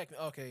 because it's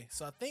technically okay.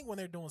 So I think when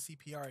they're doing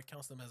CPR, it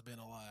counts them as being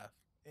alive.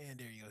 And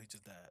there you go. He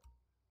just died.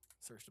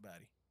 Search the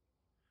body.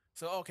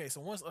 So okay. So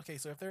once okay.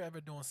 So if they're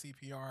ever doing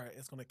CPR,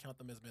 it's gonna count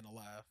them as being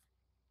alive.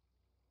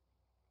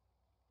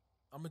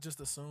 I'm gonna just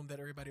assume that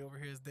everybody over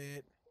here is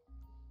dead.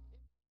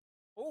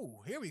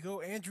 Oh, here we go.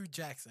 Andrew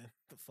Jackson,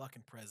 the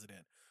fucking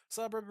president.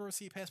 Suburban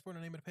receipt, passport,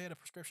 and name of the pet, a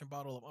prescription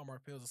bottle of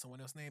unmarked pills, or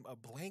someone else's name, a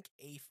blank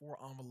A4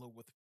 envelope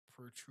with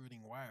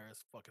protruding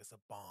wires. Fuck, it's a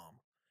bomb.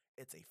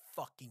 It's a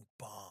fucking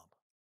bomb.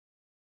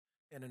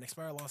 And an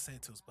expired Los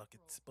Santos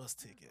bus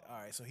ticket. All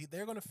right, so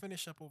they're gonna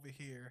finish up over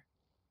here.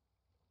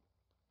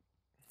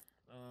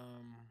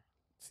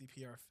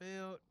 CPR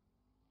failed.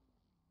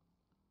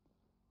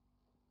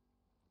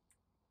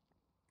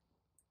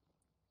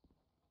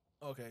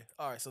 Okay.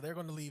 All right. So they're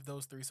going to leave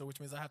those three. So which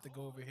means I have to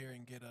go over here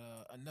and get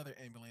another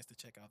ambulance to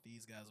check out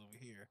these guys over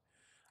here.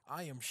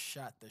 I am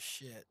shot the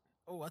shit.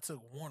 Oh, I took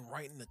one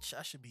right in the chest.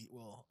 I should be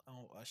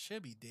I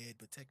should be dead,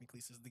 but technically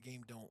since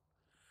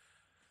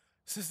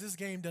this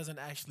game doesn't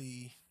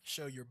actually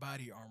show your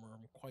body armor,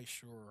 I'm quite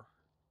sure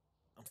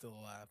I'm still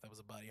alive. That was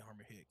a body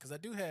armor hit because I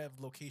do have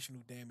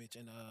locational damage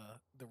and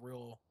the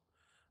real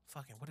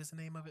fucking what is the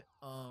name of it?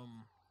 I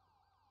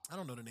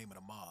don't know the name of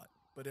the mod,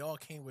 but it all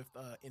came with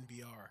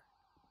NVR.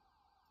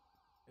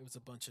 It was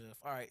a bunch of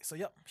all right. So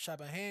yep, shot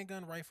by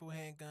handgun, rifle,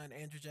 handgun.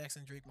 Andrew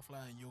Jackson, Drake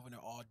McFly, and Jovan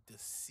are all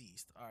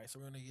deceased. All right, so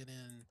we're gonna get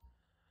in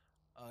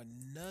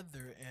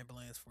another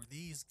ambulance for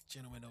these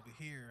gentlemen over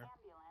here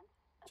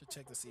to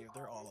check to see if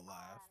they're all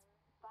alive.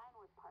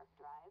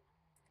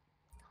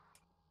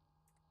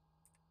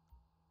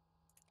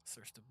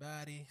 Search the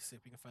body, see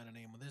if we can find the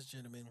name of this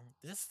gentleman.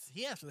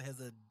 He actually has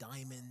a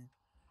diamond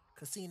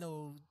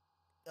casino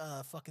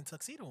fucking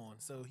tuxedo on,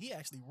 so he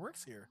actually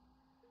works here.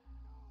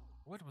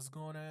 What was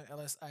going on?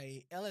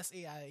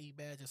 LSAIE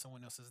badge or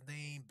someone else's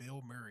name.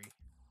 Bill Murray.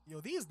 Yo,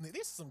 these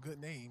are some good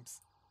names.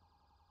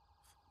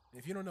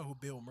 If you don't know who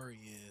Bill Murray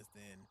is,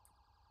 then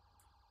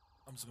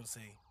I'm just gonna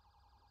say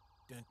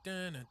dun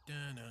dun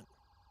dun dun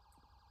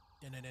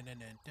dun dun dun dun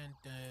dun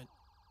dun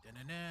dun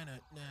dun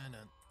dun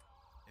dun.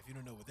 If you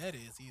don't know what that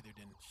is either,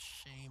 then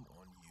shame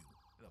on you.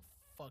 The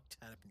fuck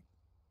type of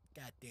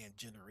goddamn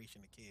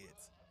generation of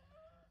kids.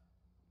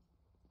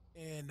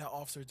 And the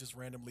officer just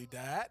randomly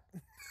died.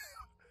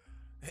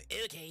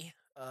 Okay.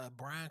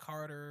 Brian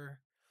Carter,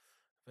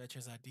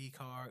 Veterans ID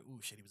card. Ooh,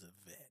 shit, he was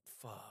a vet.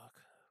 Fuck.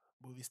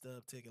 Movie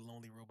stub ticket,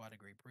 lonely robot of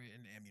Great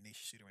Britain,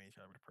 ammunition shooter range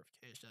with a perfect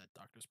headshot,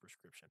 doctor's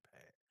prescription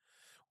pad.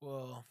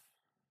 Well,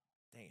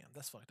 damn,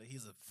 that's fucked up.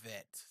 He's a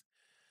vet.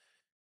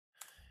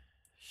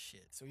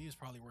 Shit. So he was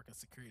probably working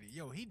security.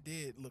 Yo, he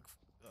did look.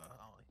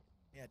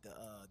 He had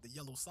the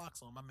yellow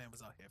socks on. My man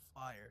was out here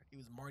fire. He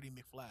was Marty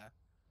McFly.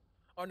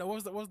 Oh no,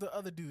 what was the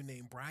other dude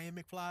named Brian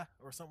McFly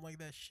or something like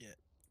that? Shit.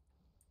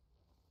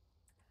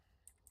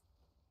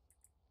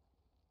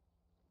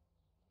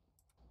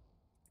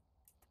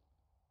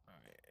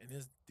 And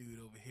this dude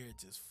over here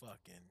just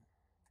fucking.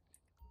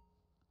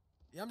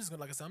 Yeah, I'm just gonna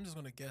like I said, I'm just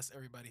gonna guess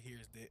everybody here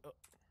is dead. Oh,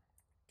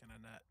 can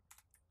I not?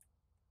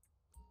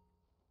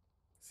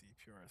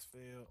 CPR has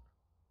failed.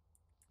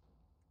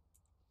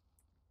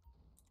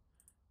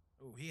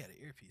 Oh, he had an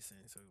earpiece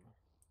in, so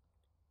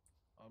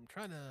I'm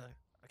trying to.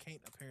 I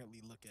can't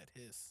apparently look at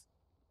his.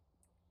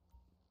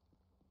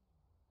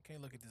 I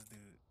can't look at this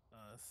dude.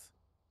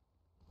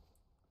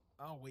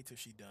 I'll wait till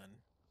she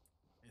done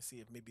and see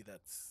if maybe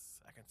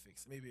I can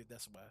fix it. Maybe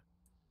that's why.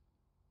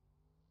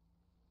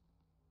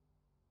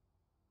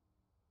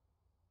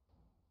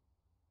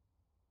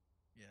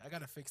 Yeah, I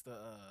gotta fix the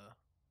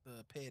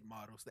ped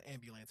models, the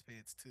ambulance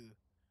peds too.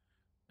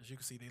 As you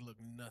can see, they look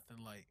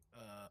nothing like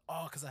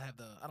because I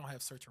don't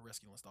have search and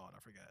rescue installed. I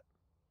forgot.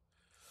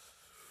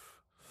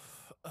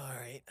 All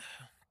right.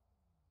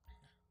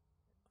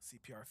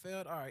 CPR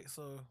failed. All right,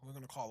 so we're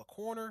gonna call a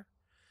corner.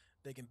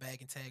 They can bag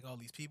and tag all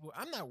these people.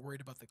 I'm not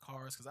worried about the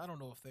cars because I don't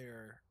know if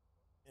they're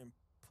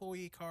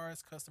employee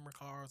cars, customer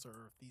cars,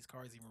 or if these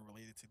cars even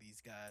related to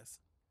these guys.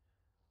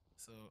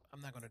 So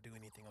I'm not gonna do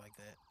anything like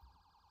that.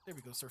 There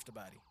we go. Search the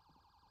body.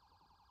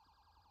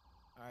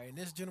 All right, and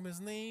this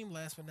gentleman's name,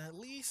 last but not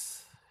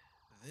least,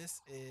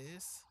 this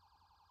is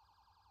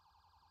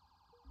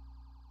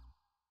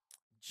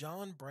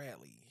John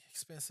Bradley.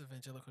 Expensive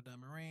Angelical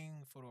diamond ring,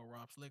 photo of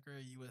Rob's liquor,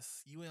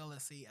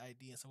 ULSA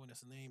ID, and someone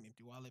else's name,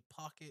 empty wallet,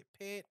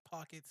 pet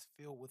pockets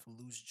filled with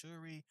loose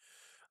jewelry,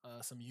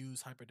 some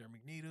used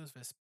hypodermic needles,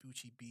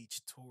 Vespucci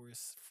Beach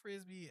tourist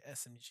frisbee,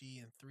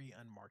 SMG, and 3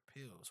 unmarked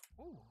pills.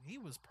 Ooh, he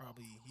was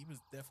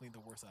definitely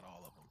the worst out of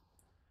all of them.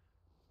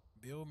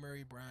 Bill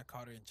Murray, Brian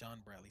Carter, and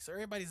John Bradley. So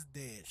everybody's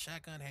dead.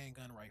 Shotgun,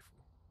 handgun,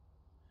 rifle.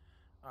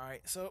 All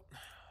right, so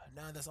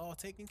now that's all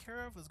taken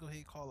care of. Let's go ahead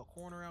and call a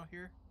corner out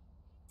here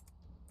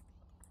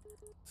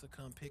to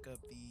come pick up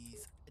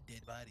these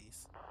dead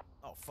bodies.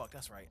 Oh fuck,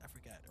 that's right. I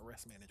forgot.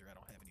 Arrest manager I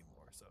don't have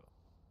anymore. So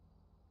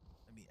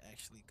let me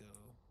actually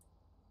go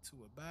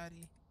to a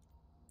body.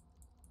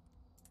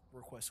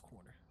 Request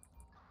corner.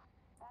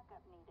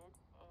 Backup needed.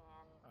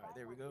 All right,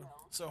 there we go.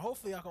 So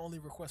hopefully I can only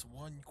request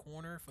one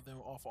corner for them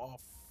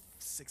off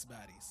 6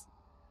 bodies.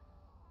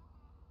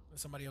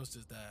 Somebody else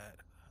just died.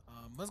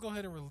 Let's go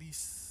ahead and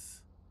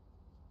release.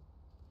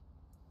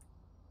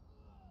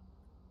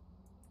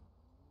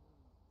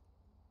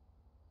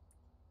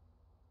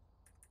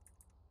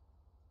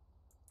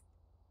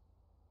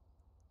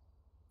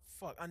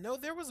 Fuck, I know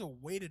there was a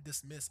way to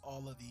dismiss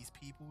all of these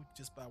people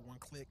just by one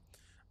click.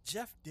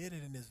 Jeff did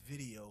it in his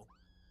video.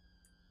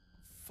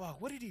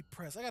 Fuck, what did he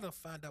press? I gotta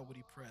find out what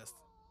he pressed.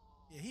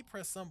 Yeah, he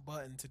pressed some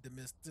button to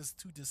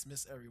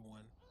dismiss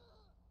everyone.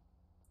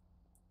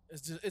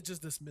 It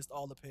just dismissed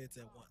all the pets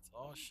at once.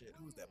 Oh shit,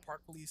 who's that?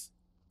 Park police?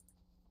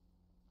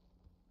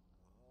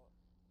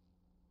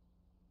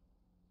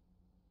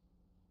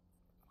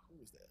 Who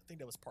was that? I think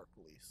that was Park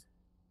police.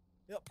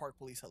 Yep, Park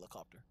police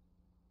helicopter.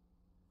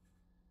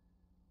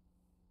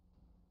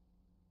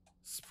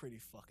 It's pretty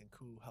fucking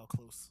cool how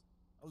close.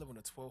 I live on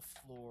the 12th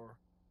floor,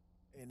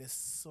 and it's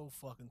so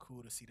fucking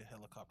cool to see the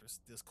helicopters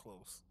this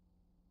close.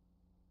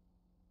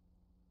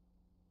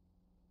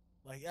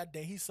 Like,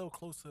 he's so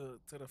close to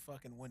the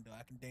fucking window.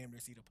 I can damn near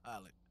see the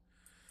pilot.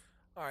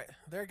 All right,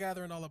 they're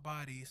gathering all the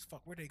bodies.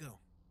 Fuck, where'd they go?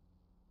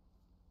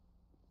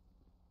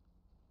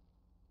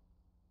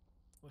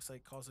 Looks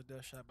like cause of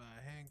death shot by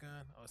a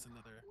handgun. Oh, it's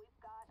another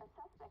We've got a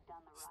suspect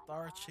on the run.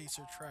 Star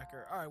Chaser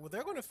tracker. All right, well,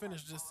 they're going to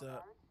finish this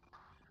up.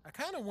 I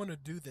kind of want to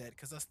do that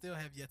because I still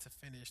have yet to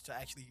finish to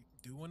actually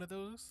do one of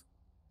those.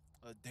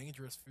 A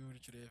dangerous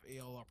fugitive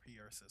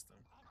ALRPR system.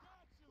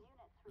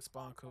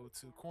 Respond code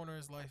 2.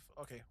 Corners, life.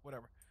 Okay,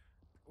 whatever.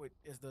 Wait,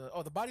 is the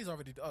body's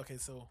already, okay,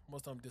 so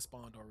most of them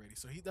despawned already.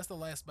 So that's the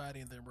last body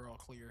and then we're all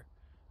clear.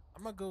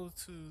 I'm gonna go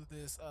to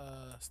this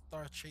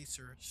Star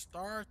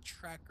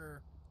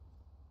Tracker.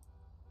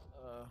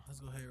 Let's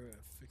go ahead and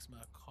fix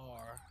my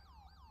car.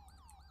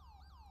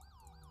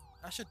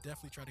 I should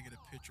definitely try to get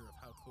a picture of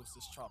how close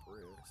this chopper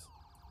is.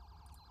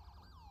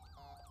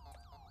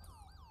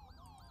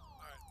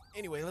 Alright.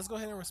 Anyway, let's go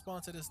ahead and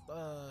respond to this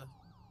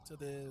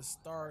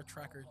Star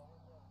Tracker.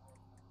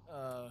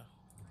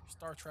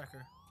 Star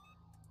Tracker.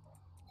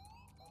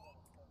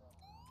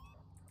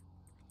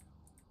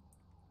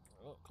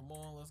 Oh, come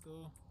on, let's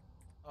go.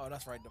 Oh,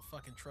 that's right, the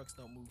fucking trucks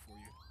don't move for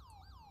you.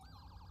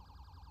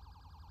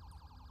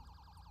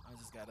 I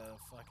just gotta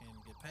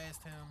fucking get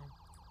past him.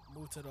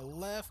 Move to the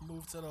left,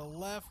 move to the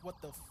left.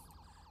 What the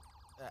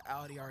that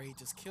Audi R8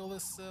 just killed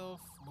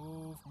itself.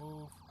 Move.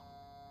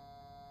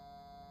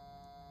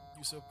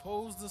 You're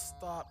supposed to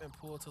stop and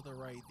pull to the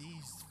right.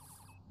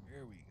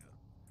 Here we go.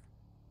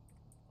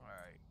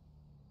 Alright.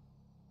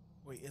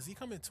 Wait, is he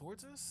coming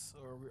towards us?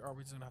 Or are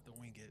we just gonna have to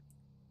wing it?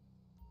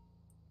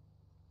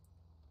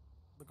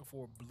 Looking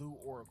for a blue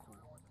Oracle.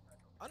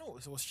 I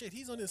don't, so shit,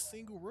 he's on this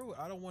single road.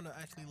 I don't want to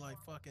actually like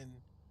fucking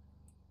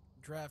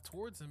drive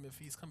towards him if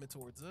he's coming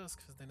towards us,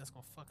 because then that's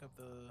gonna fuck up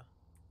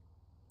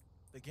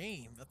the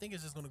game. I think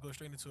it's just gonna go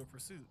straight into a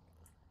pursuit.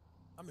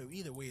 I mean,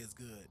 either way is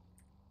good.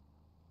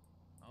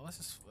 Let's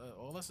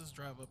just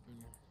drive up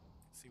and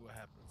see what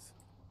happens.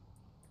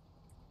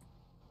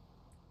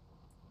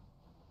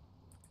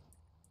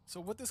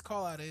 So what this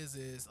call out is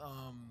it's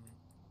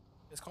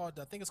called,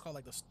 I think it's called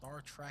like the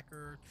Star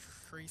Tracker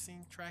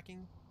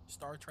tracking,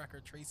 Star Tracker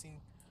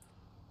tracing,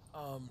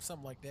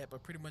 something like that.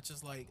 But pretty much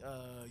it's like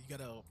you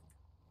gotta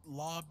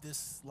lob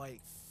this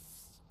like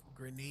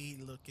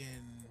grenade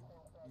looking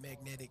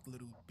magnetic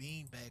little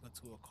bean bag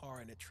onto a car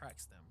and it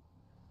tracks them.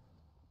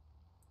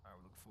 Alright,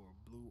 we're looking for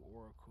a blue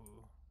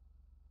Oracle.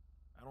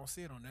 I don't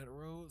see it on that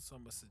road, so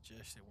I'm gonna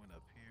suggest it went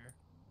up here.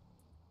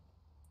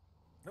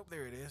 Nope,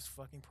 there it is.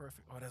 Fucking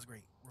perfect. Oh, that's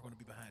great. We're gonna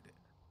be behind it.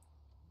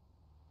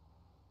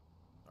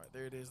 Alright,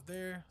 there it is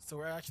there. So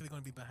we're actually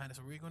gonna be behind it,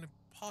 so we're gonna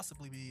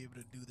possibly be able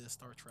to do this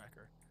Star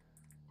Tracker.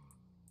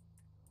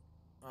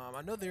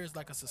 I know there's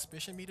like a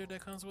suspicion meter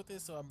that comes with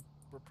it, so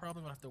we're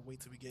probably gonna have to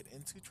wait till we get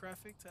into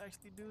traffic to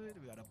actually do it.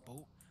 We got a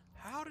boat.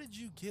 How did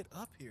you get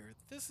up here?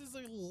 This is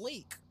a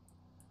lake.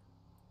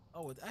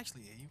 Oh, it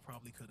actually, yeah, you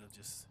probably could have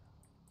just.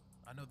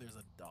 I know there's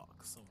a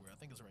dock somewhere. I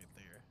think it's right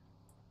there.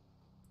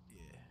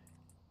 Yeah.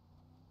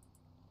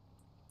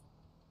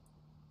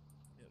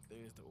 Yep,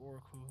 there's the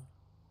Oracle.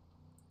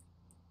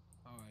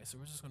 Alright, so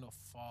we're just gonna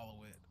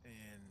follow it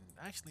and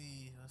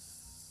actually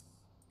let's.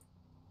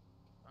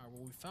 Alright,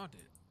 well, we found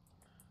it.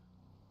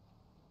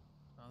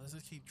 Let's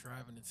just keep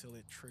driving until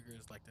it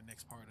triggers like the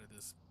next part of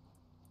this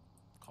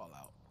call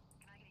out.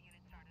 Can I get a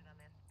unit started on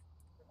this?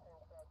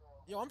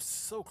 Yo, I'm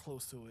so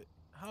close to it.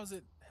 How has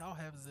it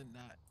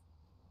not?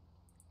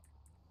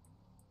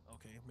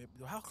 Okay, maybe,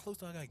 how close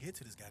do I gotta get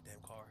to this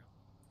goddamn car?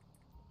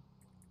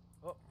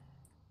 Oh.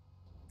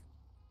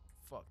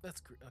 Fuck, that's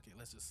great. Okay,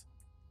 let's just.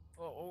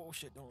 Oh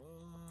shit, don't.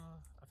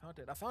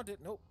 I found it.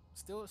 Nope.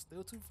 Still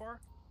too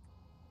far.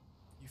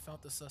 You found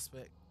the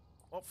suspect.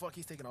 Oh fuck,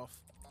 he's taking off.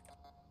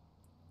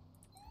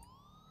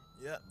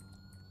 Yep.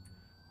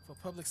 For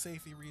public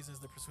safety reasons,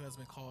 the pursuit has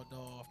been called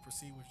off.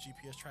 Proceed with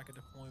GPS tracker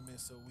deployment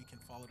so we can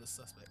follow the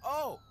suspect.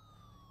 Oh!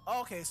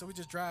 Okay, so we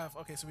just drive.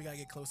 Okay, so we gotta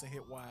get close and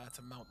hit Y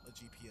to mount a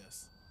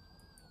GPS.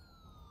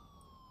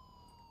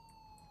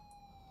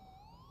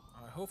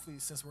 Alright, hopefully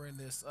since we're in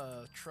this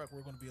truck,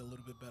 we're gonna be a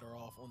little bit better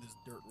off on this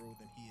dirt road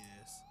than he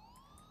is.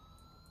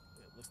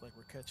 Yeah, Yep, looks like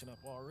we're catching up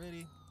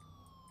already.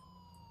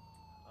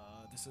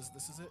 This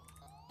is it.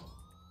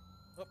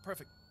 Oh,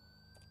 perfect.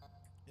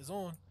 It's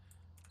on.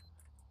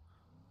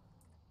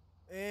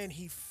 And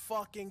he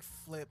fucking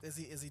flipped. Is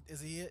he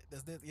it?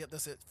 That's it. Yep,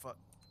 that's it. Fuck.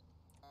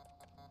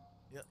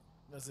 Yep,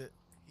 that's it.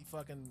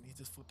 He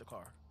just flipped the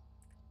car.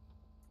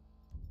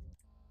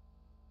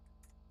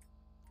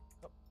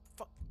 Oh,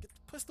 fuck. Get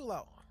the pistol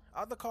out.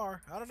 Out of the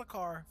car. Out of the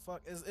car.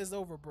 Fuck. It's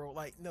over, bro.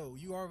 Like, no,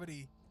 you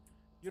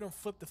don't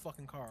flip the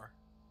fucking car.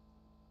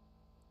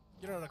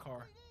 Get out of the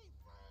car.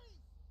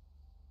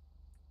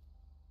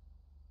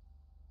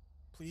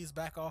 Please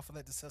back off and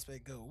let the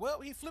suspect go.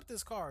 Well, he flipped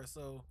his car,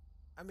 so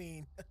I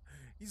mean,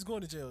 he's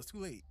going to jail. It's too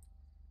late.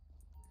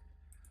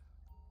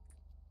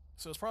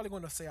 So it's probably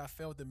going to say I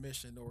failed the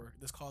mission or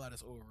this call out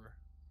is over.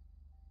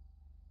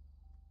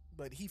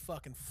 But he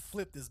fucking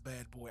flipped this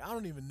bad boy. I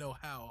don't even know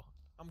how.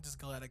 I'm just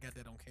glad I got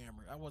that on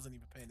camera. I wasn't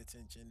even paying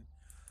attention.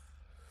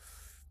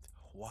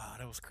 Wow,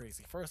 that was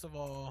crazy. First of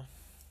all,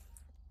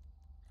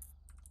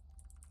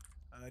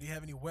 do you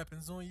have any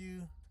weapons on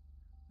you?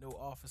 No,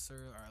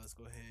 officer. All right, let's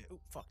go ahead. Oh,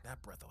 fuck,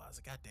 not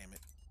breathalyzer. God damn it.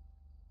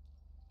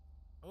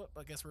 Oh,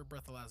 I guess we're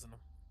breathalyzing him.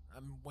 I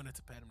wanted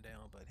to pat him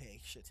down, but hey,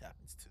 shit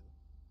happens too.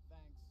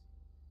 Thanks.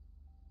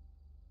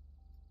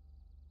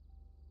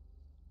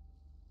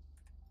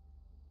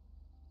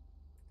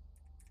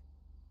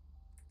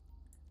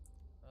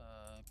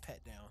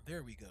 Pat down.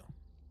 There we go.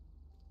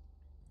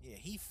 Yeah,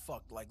 he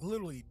fucked like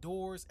literally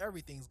doors.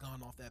 Everything's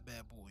gone off that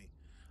bad boy.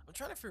 I'm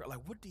trying to figure out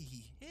like what did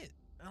he hit?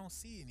 I don't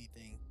see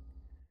anything.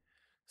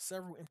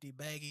 Several empty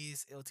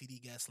baggies,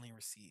 LTD gasoline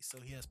receipts. So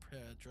he has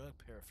drug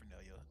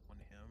paraphernalia on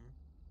him.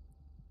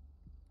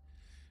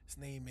 His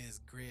name is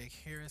Greg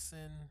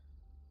Harrison.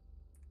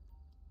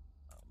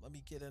 Let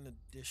me get an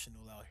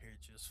additional out here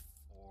just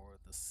for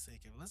the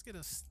sake of it. Let's get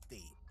a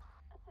state.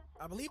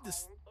 I believe the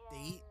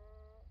state.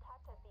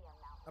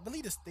 I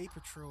believe the state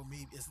patrol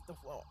maybe is the.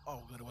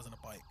 Oh, good, it wasn't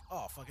a bike.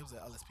 Oh, fuck, it was an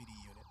LSPD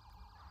unit.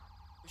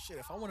 But shit,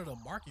 if I wanted a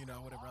mark unit, I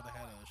would have rather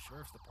had a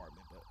sheriff's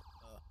department, but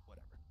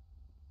whatever.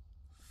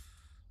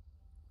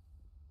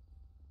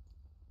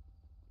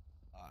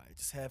 Alright,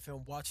 just have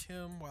him watch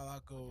him while I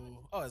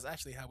go. Oh, it's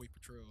actually how we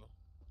patrol.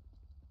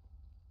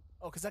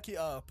 Oh, because actually,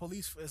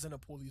 police isn't a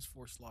police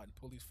force slot, and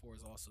police force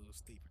is also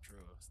state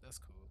patrol. So that's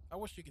cool. I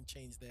wish you can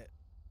change that.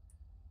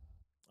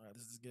 Alright,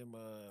 let's just give him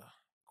a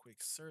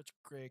quick search.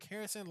 Greg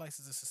Harrison,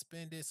 license is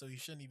suspended, so he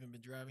shouldn't even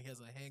been driving. He has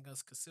a handgun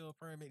concealed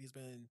permit. He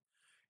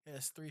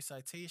has 3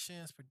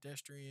 citations.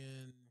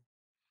 Pedestrian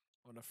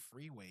on a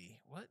freeway.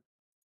 What?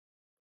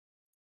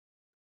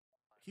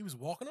 He was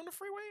walking on the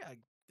freeway?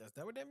 Is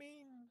that what that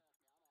mean?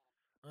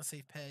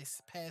 Unsafe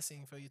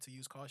passing, failure to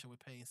use caution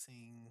with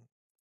passing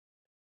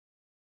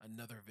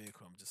another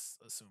vehicle. I'm just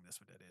assuming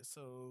that's what that is.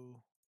 So,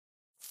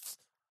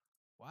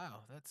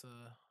 wow, that's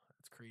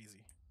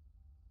crazy.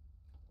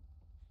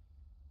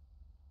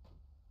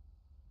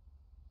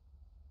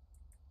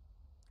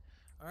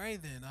 All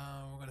right, then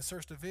we're gonna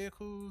search the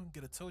vehicle,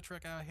 get a tow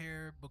truck out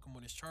here, book him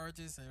on his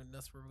charges, and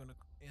that's where we're gonna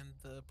end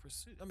the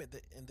pursuit. I mean,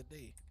 end the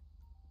day.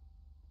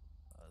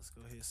 Let's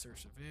go ahead and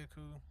search the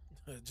vehicle.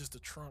 Just the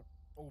trunk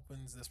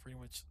opens. That's pretty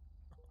much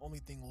only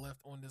thing left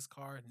on this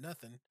car.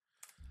 Nothing.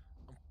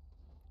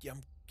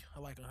 I'm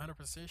like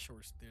 100% sure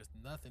there's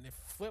nothing. It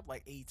flipped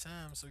like 8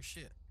 times, so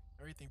shit.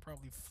 Everything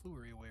probably flew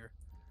everywhere.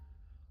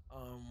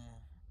 I'm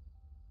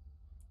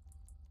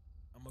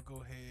gonna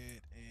go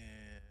ahead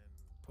and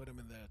put them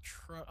in the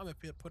truck. I'm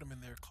gonna put them in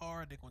their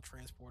car. They're gonna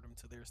transport them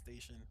to their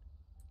station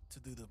to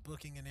do the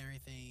booking and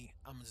everything.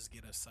 I'm gonna just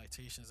get us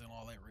citations and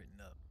all that written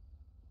up.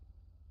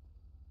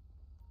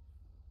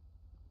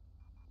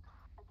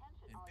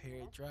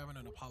 Impaired driving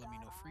on the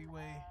Palomino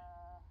Freeway.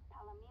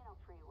 Palomino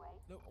Freeway.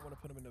 Nope, I want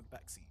to put them in the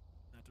back seat,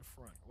 not the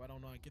front. Why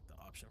don't I get the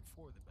option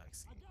for the back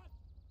seat?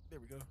 There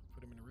we go.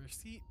 Put them in the rear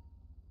seat.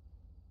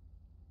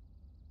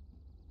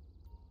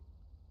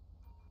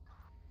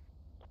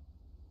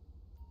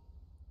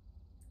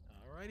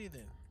 Alrighty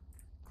then.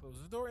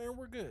 Close the door and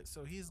we're good.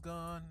 So he's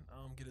gone.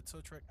 Get a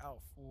tow truck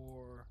out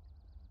for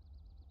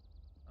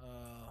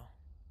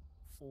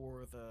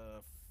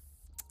the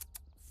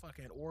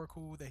fucking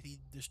Oracle that he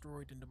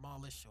destroyed and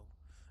demolished. Oh,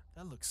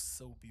 that looks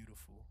so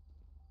beautiful.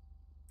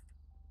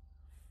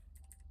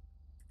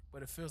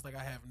 But it feels like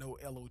I have no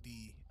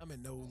LOD. I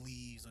mean, no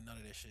leaves or none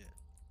of that shit.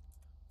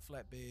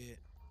 Flatbed.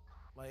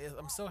 Like,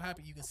 I'm so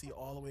happy you can see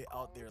all the way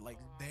out there. Like,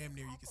 damn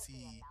near you can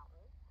see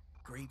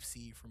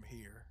grapeseed from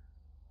here.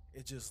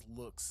 It just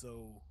looks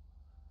so...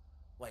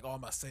 like, all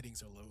my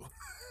settings are low.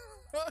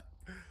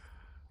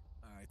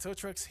 Alright, tow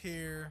truck's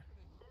here.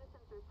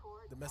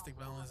 Domestic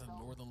violence in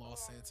northern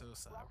Los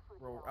Santos.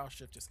 Our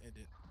shift just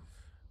ended.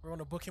 We're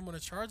gonna book him on the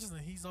charges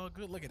and he's all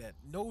good. Look at that.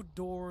 No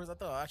doors.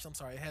 I'm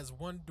sorry. It has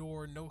 1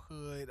 door, no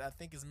hood. I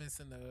think it's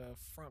missing the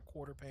front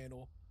quarter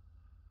panel.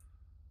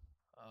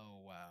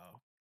 Oh,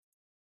 wow.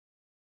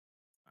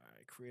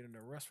 Alright, create an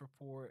arrest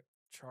report.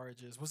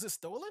 Charges. Was it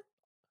stolen?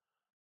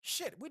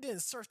 Shit, we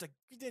didn't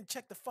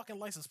check the fucking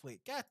license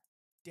plate. God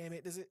damn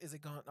it. Is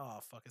it gone? Oh,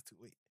 fuck, it's too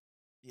late.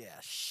 Yeah,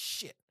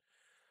 shit.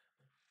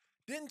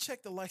 Didn't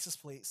check the license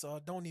plate, so I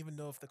don't even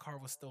know if the car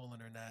was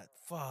stolen or not.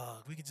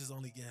 Fuck, we could just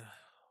only get.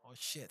 Oh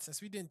shit!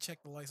 Since we didn't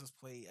check the license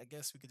plate, I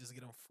guess we could just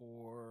get him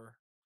for.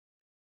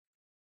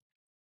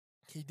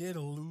 He did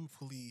elude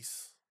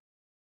police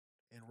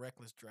and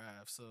reckless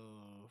drive, so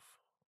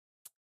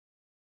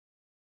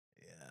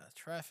yeah,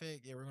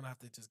 traffic. Yeah, we're gonna have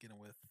to just get him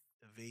with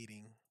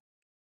evading.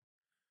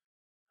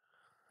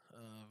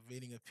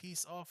 Evading a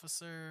peace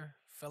officer,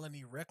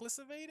 felony reckless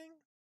evading,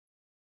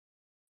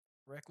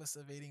 reckless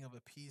evading of a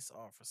peace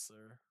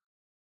officer.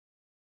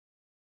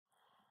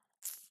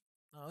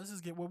 No, let's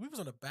just get. Well, we was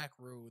on a back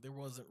road. There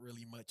wasn't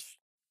really much.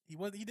 He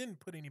didn't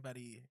put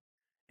anybody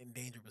in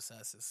danger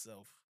besides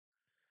himself.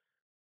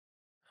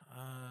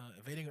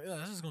 Evading.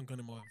 That's just gonna get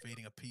him more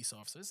evading a peace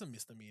officer. It's a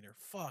misdemeanor.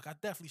 Fuck. I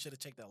definitely should have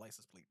checked that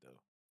license plate though.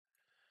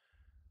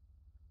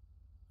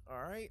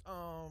 All right.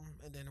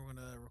 And then we're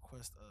gonna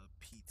request a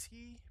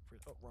PT.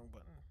 Oh, wrong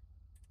button.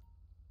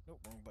 Nope,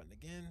 wrong button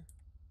again.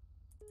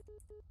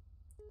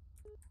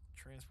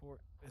 Transport.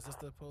 Is this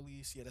the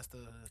police? Yeah, that's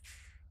the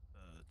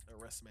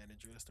arrest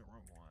manager. That's the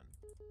wrong one.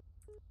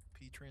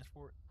 P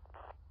transport.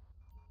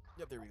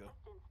 Yep, there we go.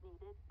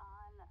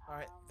 All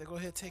right, then go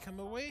ahead, take him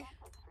away.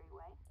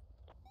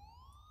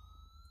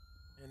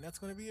 And that's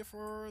gonna be it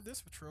for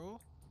this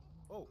patrol.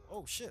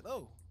 Oh shit.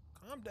 Oh,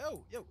 calm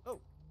down.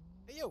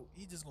 Hey yo,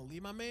 he just gonna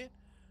leave my man?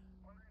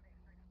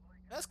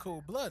 That's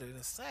cold blooded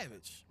and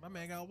savage. My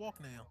man gotta walk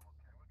now.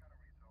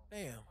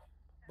 Damn.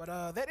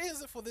 But that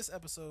is it for this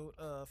episode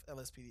of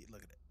LSPD.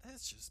 Look at that.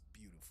 That's just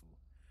beautiful.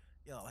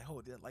 Yeah, like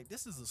hold it. Like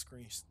this is a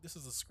screen. This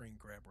is a screen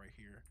grab right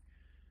here.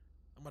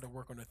 I'm about to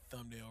work on the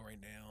thumbnail right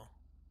now.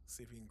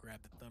 See if we can grab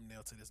the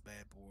thumbnail to this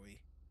bad boy.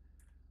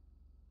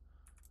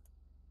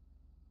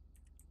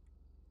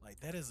 Like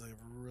that is a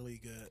really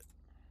good.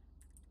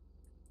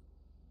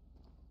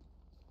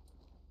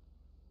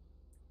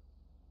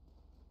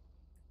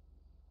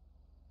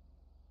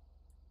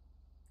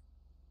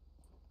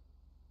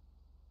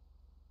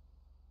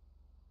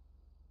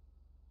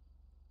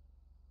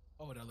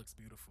 Oh, that looks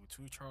beautiful.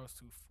 2 Charles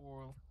 2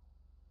 4.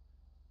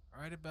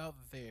 Right about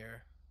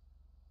there.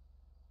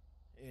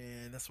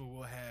 And that's where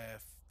we'll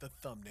have the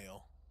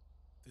thumbnail.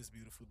 This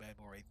beautiful bad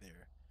boy right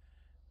there.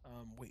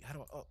 Wait, how do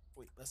I? Oh,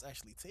 wait. Let's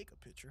actually take a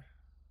picture.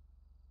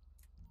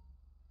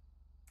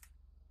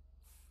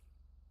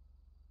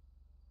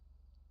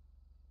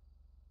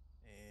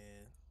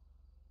 And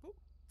boop,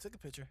 took a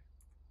picture.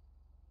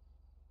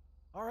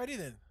 Alrighty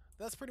then.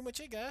 That's pretty much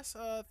it, guys.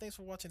 Thanks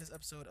for watching this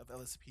episode of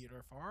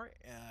LSPDFR.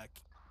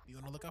 Be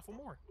on the lookout for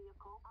more.